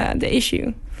of the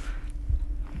issue?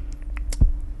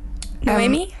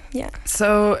 Noemi? Yeah.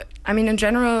 So, I mean, in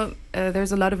general,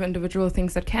 there's a lot of individual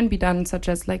things that can be done, such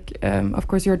as of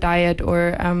course, your diet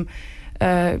or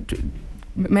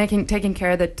taking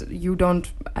care that you don't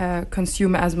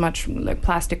consume as much like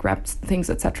plastic wrapped things,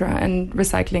 etc., and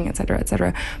recycling, etc.,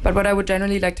 etc. But what I would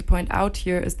generally like to point out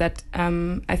here is that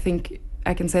I think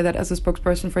I can say that as a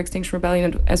spokesperson for Extinction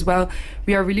Rebellion as well,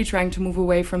 we are really trying to move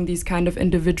away from these kind of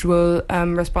individual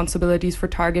responsibilities for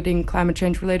targeting climate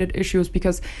change related issues,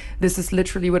 because this is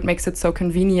literally what makes it so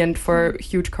convenient for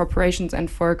huge corporations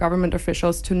and for government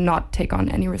officials to not take on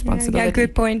any responsibility. Yeah,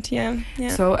 good point. Yeah.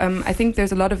 So I think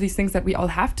there's a lot of these things that we all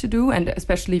have to do, and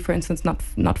especially, for instance,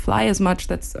 not fly as much.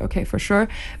 That's okay for sure.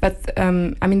 But I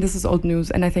mean, this is old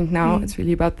news, and I think now it's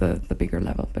really about the bigger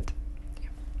level. But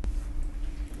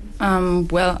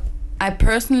well, I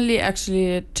personally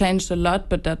actually changed a lot,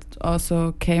 but that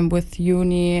also came with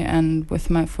uni and with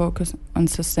my focus on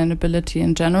sustainability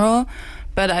in general.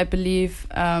 But I believe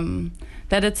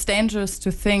that it's dangerous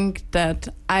to think that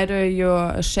either you're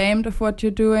ashamed of what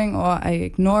you're doing or I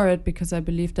ignore it, because I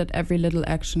believe that every little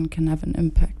action can have an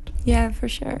impact. Yeah, for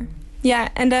sure. Yeah,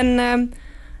 and then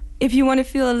if you want to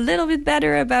feel a little bit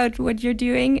better about what you're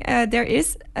doing, there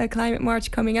is a climate march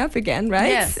coming up again, right?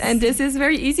 Yes. And this is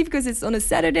very easy because it's on a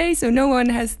Saturday, so no one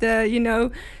has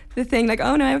the thing like,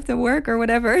 oh no, I have to work or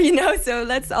whatever, So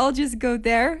let's all just go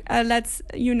there. Let's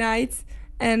unite.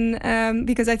 And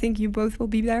because I think you both will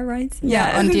be there, right?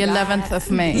 Yeah, on the 11th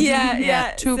of May.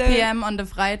 Yeah. 2 p.m. on the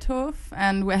Vrijthof.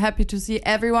 And we're happy to see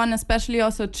everyone, especially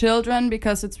also children,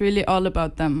 because it's really all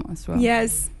about them as well.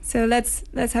 Yes. So let's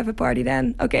have a party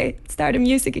then. Okay, start the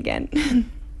music again.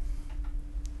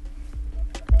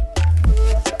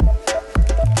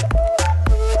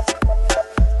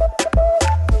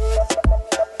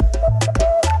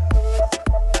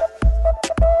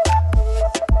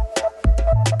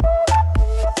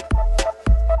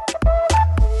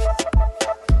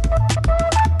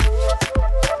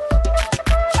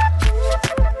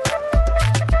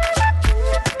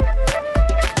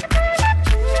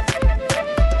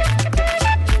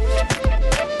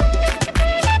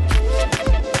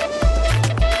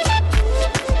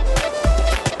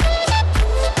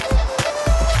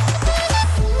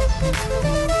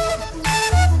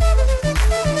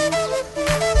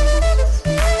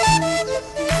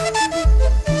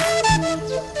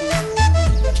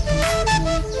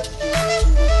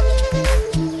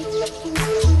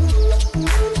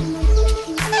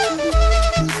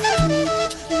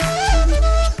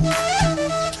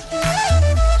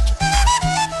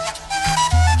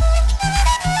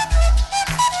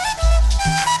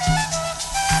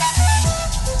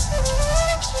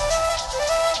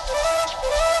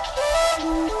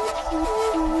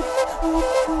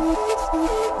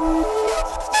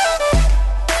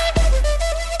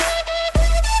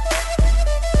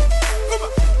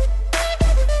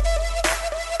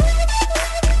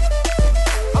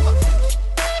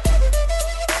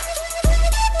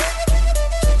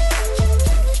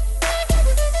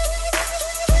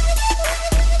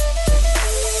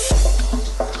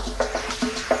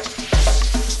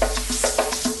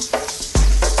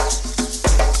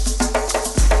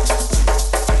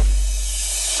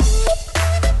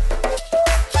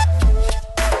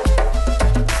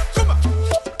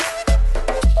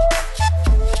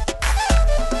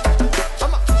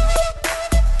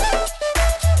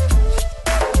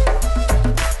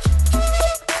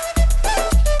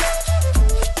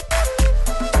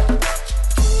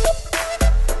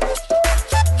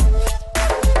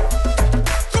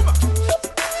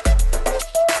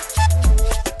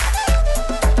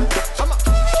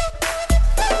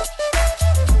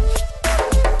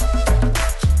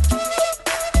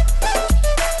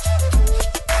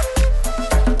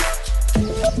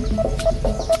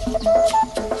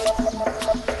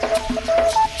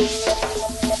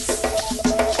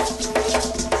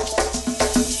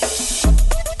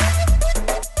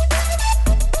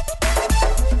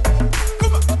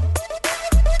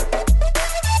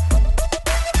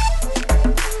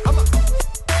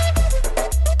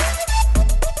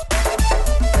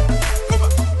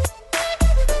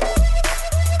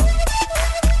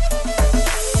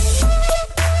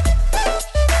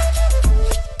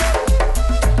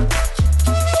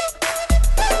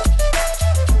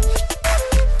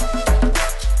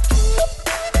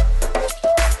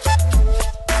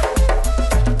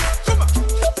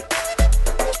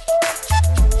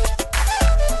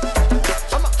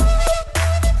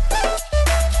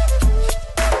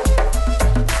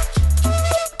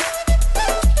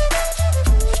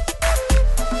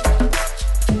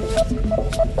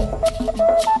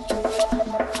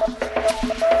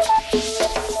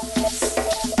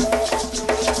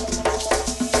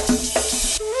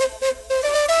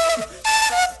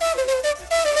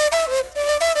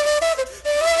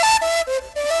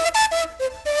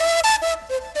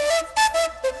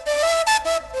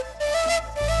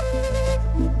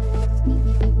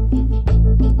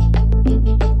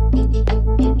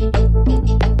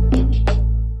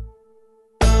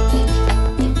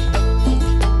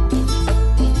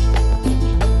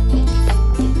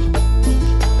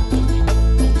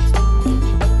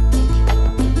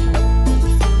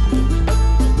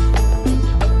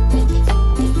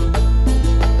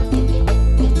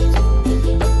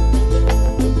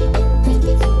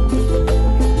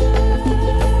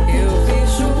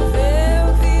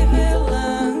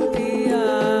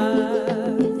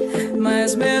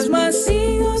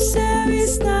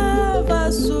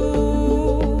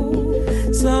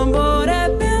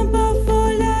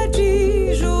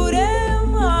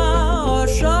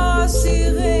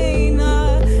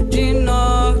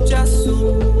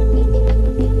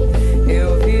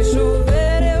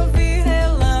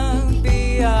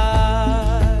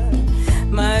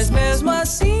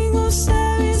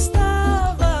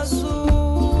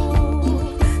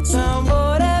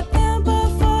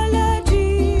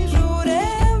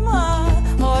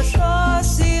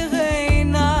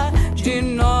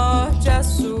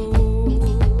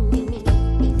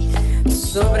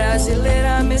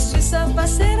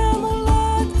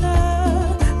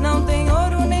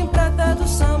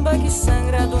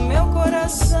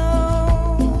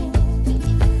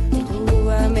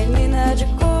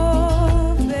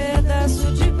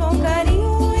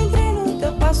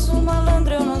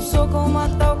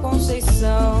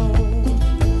 coração.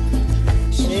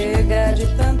 Chega de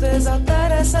tanto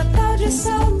exaltar essa tal de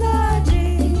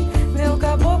saudade. Meu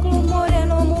caboclo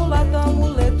moreno, mulato,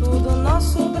 amuleto do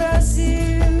nosso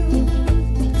Brasil.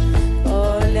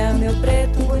 Olha meu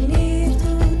preto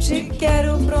bonito, te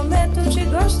quero, prometo, te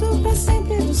gosto pra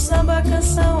sempre do samba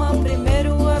canção ao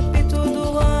primeiro apito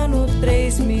do ano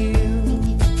 3000.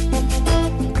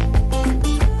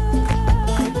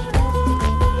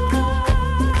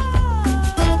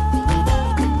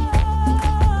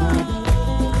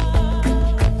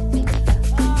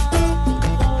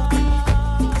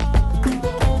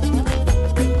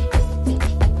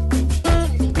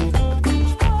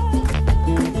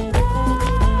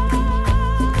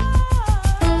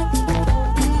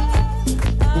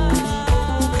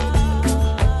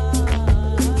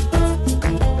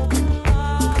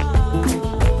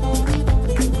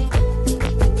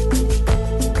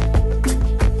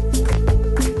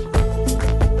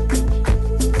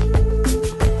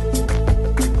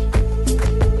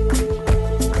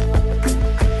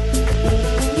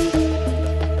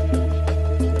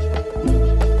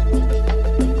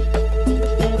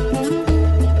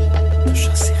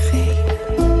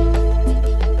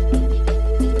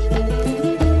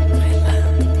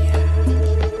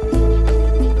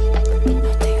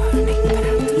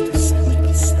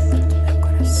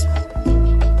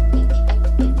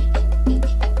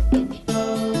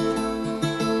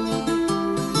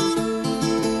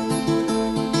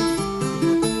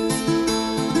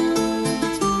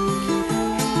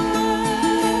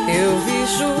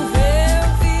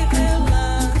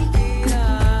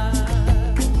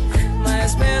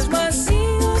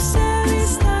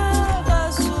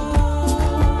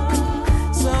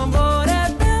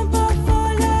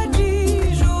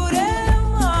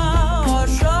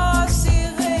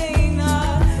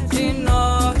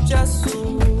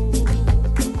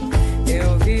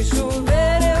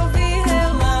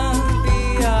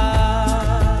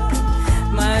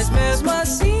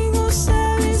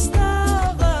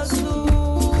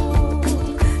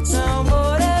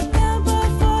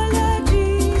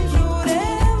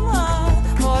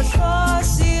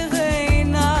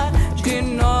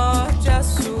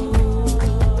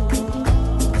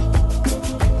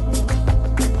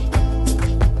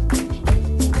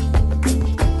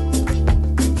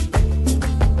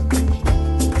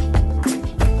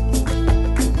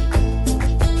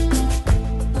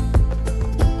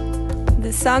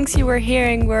 Songs you were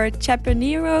hearing were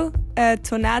Chapanero,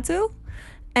 Tonato,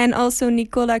 and also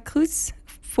Nicola Cruz,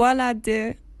 Voila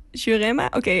de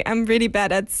Jurema. Okay, I'm really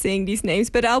bad at saying these names,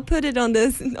 but I'll put it on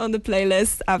the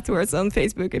playlist afterwards on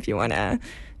Facebook if you want to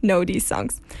know these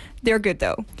songs. They're good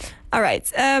though. All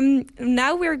right,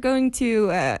 now we're going to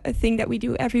a thing that we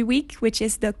do every week, which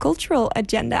is the cultural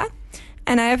agenda.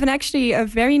 And I have actually a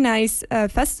very nice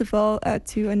festival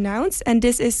to announce, and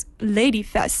this is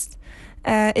Ladyfest.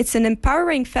 It's an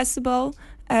empowering festival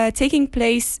taking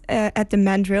place at the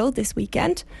Mandrill this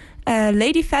weekend.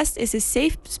 Ladyfest is a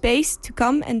safe space to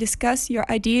come and discuss your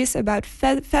ideas about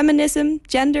feminism,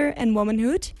 gender and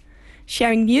womanhood,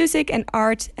 sharing music and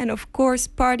art, and of course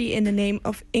party in the name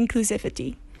of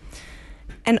inclusivity.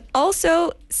 And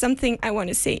also something I want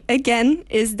to say again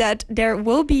is that there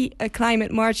will be a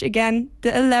climate march again the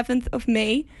 11th of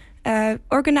May,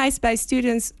 organized by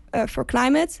Students for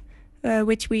Climate,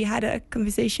 which we had a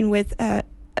conversation with a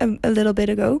little bit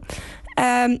ago.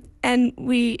 And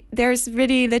there's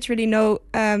really literally no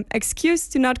excuse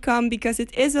to not come because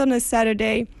it is on a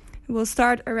Saturday. We'll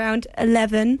start around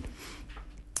 11.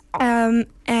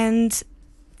 And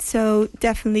so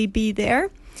definitely be there.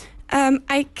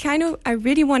 I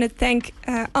really want to thank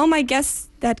all my guests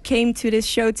that came to this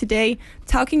show today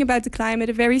talking about the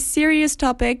climate, a very serious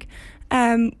topic.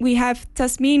 We have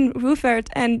Tasmin Rufert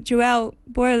and Joël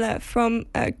Boyle from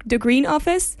the Green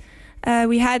Office.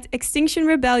 We had Extinction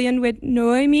Rebellion with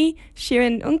Noemi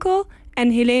Shirin Unkel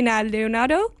and Helena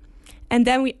Leonardo. And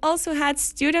then we also had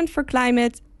Student for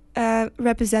Climate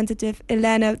representative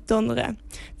Elena Dondre.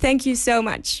 Thank you so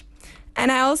much. And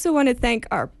I also want to thank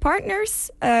our partners,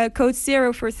 Code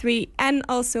 043 and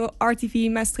also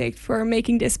RTV Maastricht for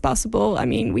making this possible. I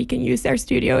mean, we can use their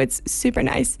studio. It's super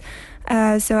nice.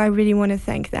 So I really want to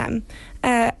thank them.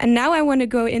 And now I want to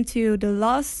go into the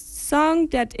last song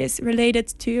that is related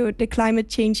to the climate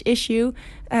change issue,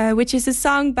 which is a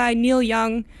song by Neil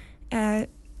Young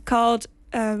called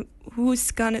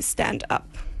Who's Gonna Stand Up?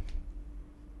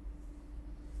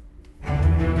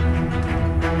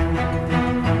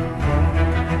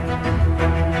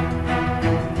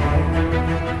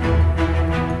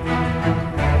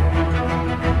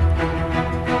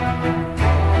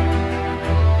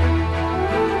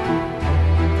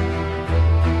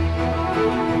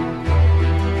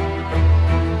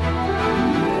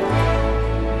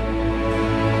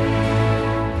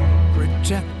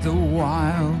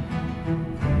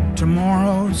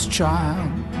 child.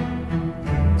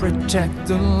 Protect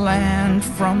the land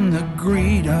from the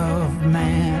greed of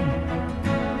man.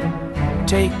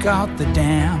 Take out the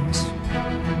dams,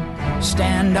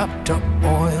 stand up to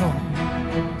oil.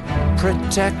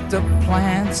 Protect the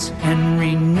plants and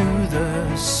renew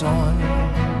the soil.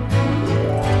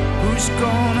 Who's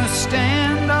gonna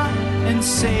stand up and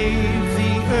save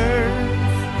the earth?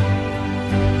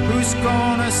 Who's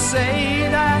gonna say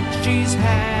that she's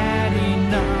had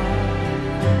enough?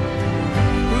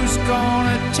 Who's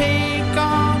gonna take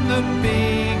on the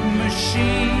big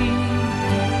machine?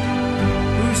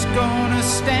 Who's gonna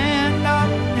stand up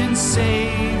and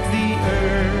save the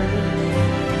earth?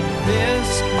 This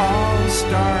all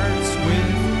starts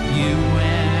with you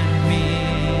and me.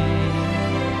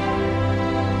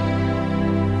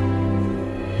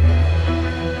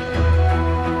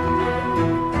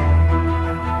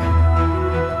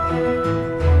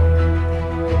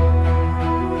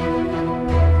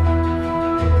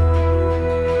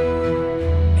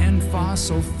 And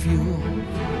fossil fuel,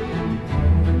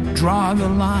 draw the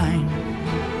line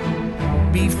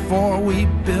before we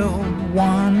build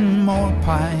one more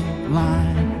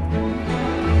pipeline.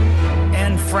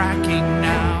 And fracking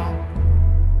now,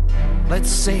 let's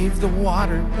save the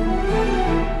water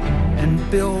and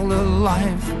build a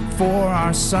life for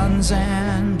our sons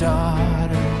and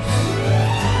daughters.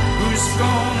 Who's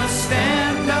gonna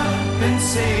stand up and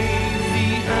save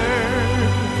the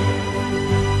earth?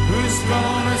 Who's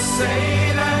gonna say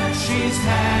that she's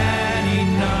had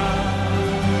enough?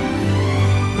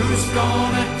 Who's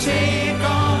gonna take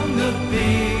on the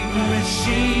big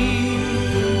machine?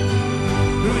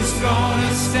 Who's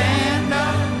gonna stand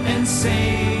up and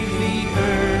save the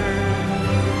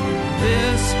earth?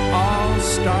 This all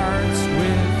starts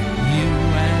with you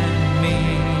and me.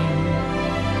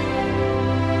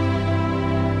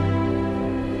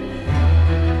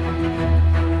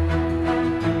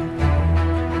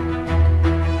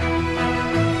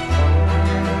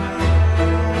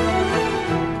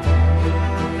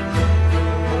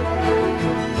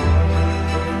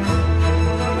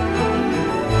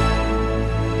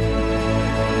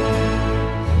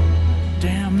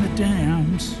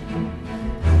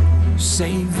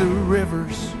 Save the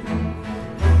rivers,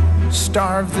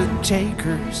 starve the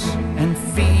takers, and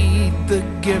feed the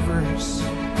givers.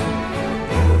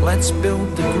 Let's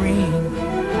build the green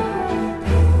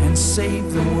and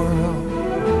save the world.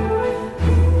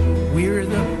 We're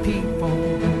the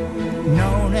people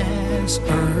known as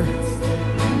Earth.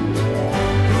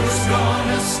 Who's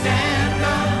gonna stand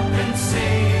up and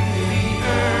save the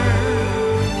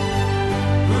earth?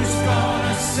 Who's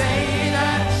gonna say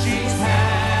that she's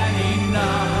had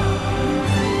enough?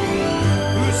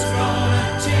 Who's gonna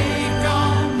take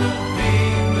on the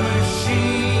big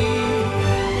machine?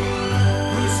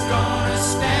 Who's gonna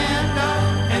stand up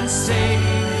and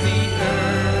save the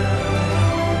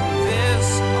earth? This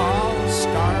all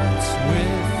starts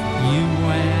with you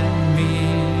and me.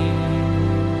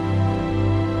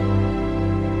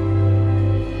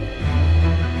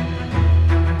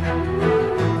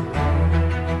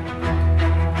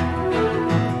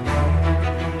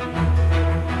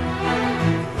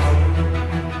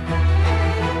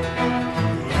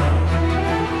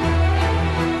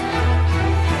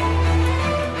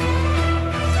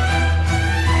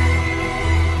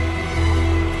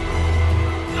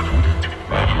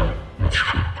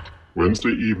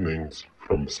 Wednesday evenings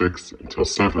from 6 until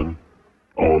 7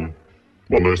 on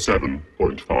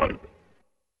 107.5.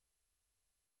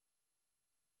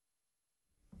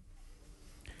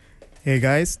 Hey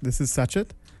guys, this is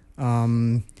Sachit.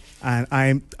 And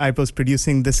I was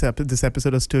producing this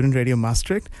episode of Student Radio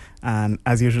Maastricht, and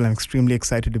as usual, I'm extremely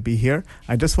excited to be here.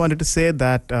 I just wanted to say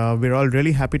that we're all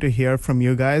really happy to hear from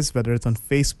you guys, whether it's on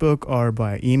Facebook or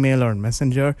by email or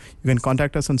Messenger. You can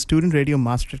contact us on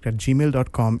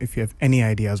studentradiomastricht@gmail.com if you have any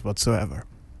ideas whatsoever.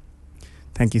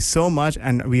 Thank you so much,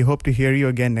 and we hope to hear you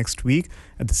again next week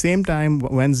at the same time,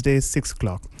 Wednesday, 6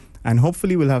 o'clock. And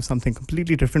hopefully we'll have something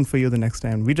completely different for you the next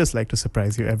time. We just like to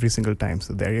surprise you every single time,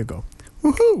 so there you go.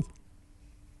 Woohoo!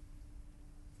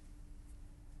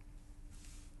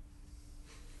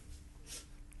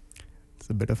 It's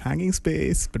a bit of hanging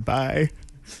space, but bye.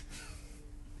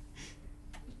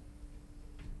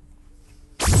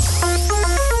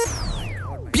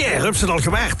 Pierre heb ze het al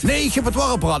gewerkt? Nee, ik heb het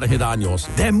warmpraten gedaan, Jos.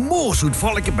 De Moors uit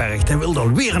Valkenberg, die wil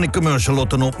alweer een commercial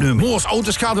laten opnemen. Moors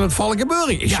Autoschade uit Valkenburg.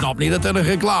 Ik snap niet dat hij een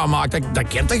reclame maakt. Dat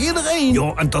kent toch iedereen?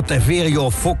 Ja, en dat hij 4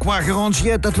 jaar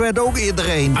Fokwa-garantie, dat weet ook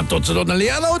iedereen. En tot ze dat een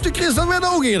leerauto krijgt, dat weet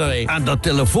ook iedereen. En dat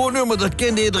telefoonnummer, dat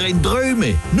kent iedereen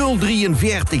druimen.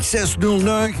 043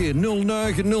 609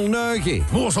 0909.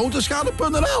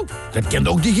 Moorsautoschade.nl. Dat kent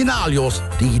ook digitaal, Jos.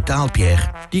 Digitaal,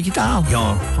 Pierre. Digitaal? Ja.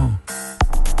 Oh.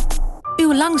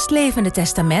 Uw langstlevende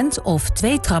testament of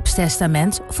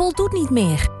tweetrapstestament voldoet niet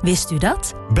meer. Wist u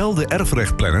dat? Bel de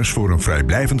erfrechtplanners voor een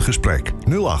vrijblijvend gesprek.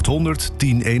 0800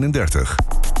 1031.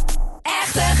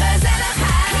 Echte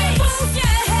gezelligheid. Proef je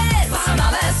het van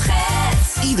alles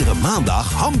Schets. Iedere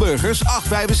maandag hamburgers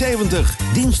 8,75.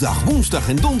 Dinsdag, woensdag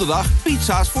en donderdag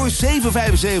pizza's voor 7,75.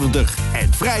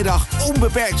 En vrijdag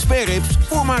onbeperkt sperrips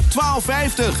voor maar 12,50.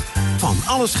 Van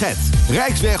Alles Schet.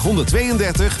 Rijksweg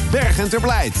 132, Bergen ter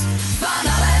Blijt.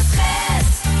 Van Alles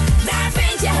Schets. Daar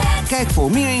vind je het. Kijk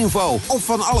voor meer info op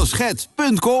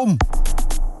vanalleschet.com.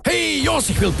 Hey Jos,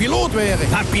 ik wil piloot worden.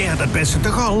 Maar Pierre, dat beste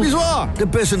toch al? Is waar? De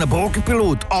beste een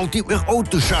brokkenpiloot. Altijd weer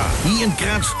autoscha. Hier in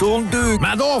Kratstoon deuk.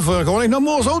 Maar daarvoor gewoon ik naar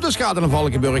Moors Autoschade in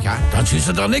Valkenburg, hè? Dan ziet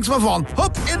ze er niks meer van.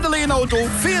 Hop, in de leenauto.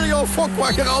 4 jaar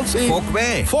Fokwa garantie.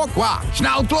 Fokwij. Fokwa.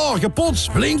 Snel klaar,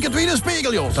 gepoetst. Blinkend wie de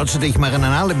spiegel, Jos. Dat ze dich maar in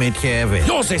een element geven.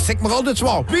 Jos, ik zeg maar altijd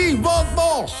zwaar. Wie want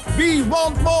Moors? Wie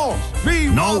want Moors?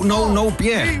 Wie want No,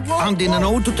 Pierre. Hangt in een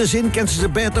auto te zin, kan ze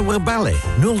beter weer bellen.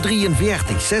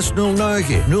 043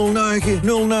 609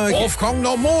 0909. Of gang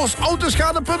naar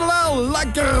moorsautoschade.nl.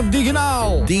 Lekker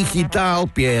digitaal. Digitaal,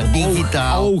 Pierre,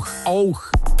 digitaal. Oog.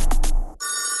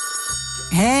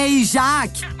 Hey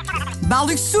Jacques, bel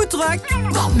ik zo terug?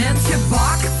 Want met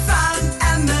gebak van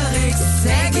Emmerichs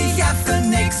zeg ik even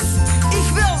niks.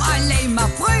 Ik wil alleen maar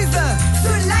proeven, zo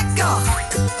lekker,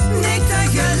 niet te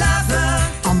geloven.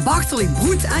 Ambachtelijk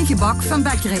brood en gebak van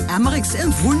bakkerij Emmerichs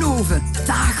in Vroenhoven.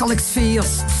 Dagelijks veers,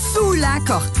 zo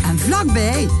lekker. En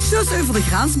vlakbij, dus over de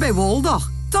grens bij Wolder.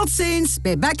 Tot ziens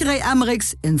bij bakkerij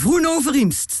Emmerichs in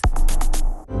Vroenhoven-Riemst.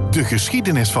 De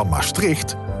geschiedenis van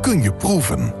Maastricht kun je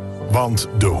proeven. Want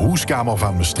de Hoeskamer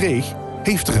van Maastricht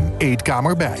heeft er een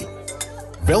eetkamer bij.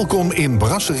 Welkom in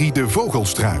Brasserie de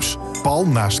Vogelstruis. Pal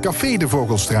naast Café de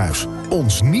Vogelstruis.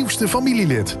 Ons nieuwste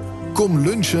familielid. Kom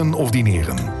lunchen of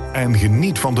dineren. En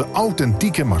geniet van de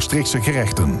authentieke Maastrichtse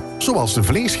gerechten. Zoals de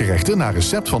vleesgerechten naar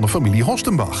recept van de familie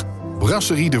Hostenbach.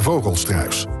 Brasserie de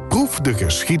Vogelstruis. Proef de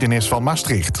geschiedenis van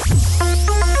Maastricht.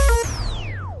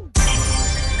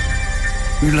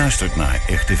 U luistert naar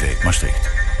RTV Maastricht.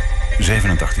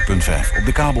 87.5 op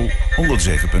de kabel,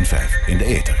 107.5 in de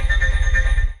ether.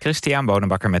 Christian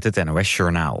Bonenbakker met het NOS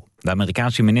Journaal. De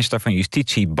Amerikaanse minister van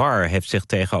Justitie Barr heeft zich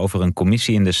tegenover een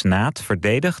commissie in de Senaat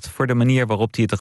verdedigd voor de manier waarop hij het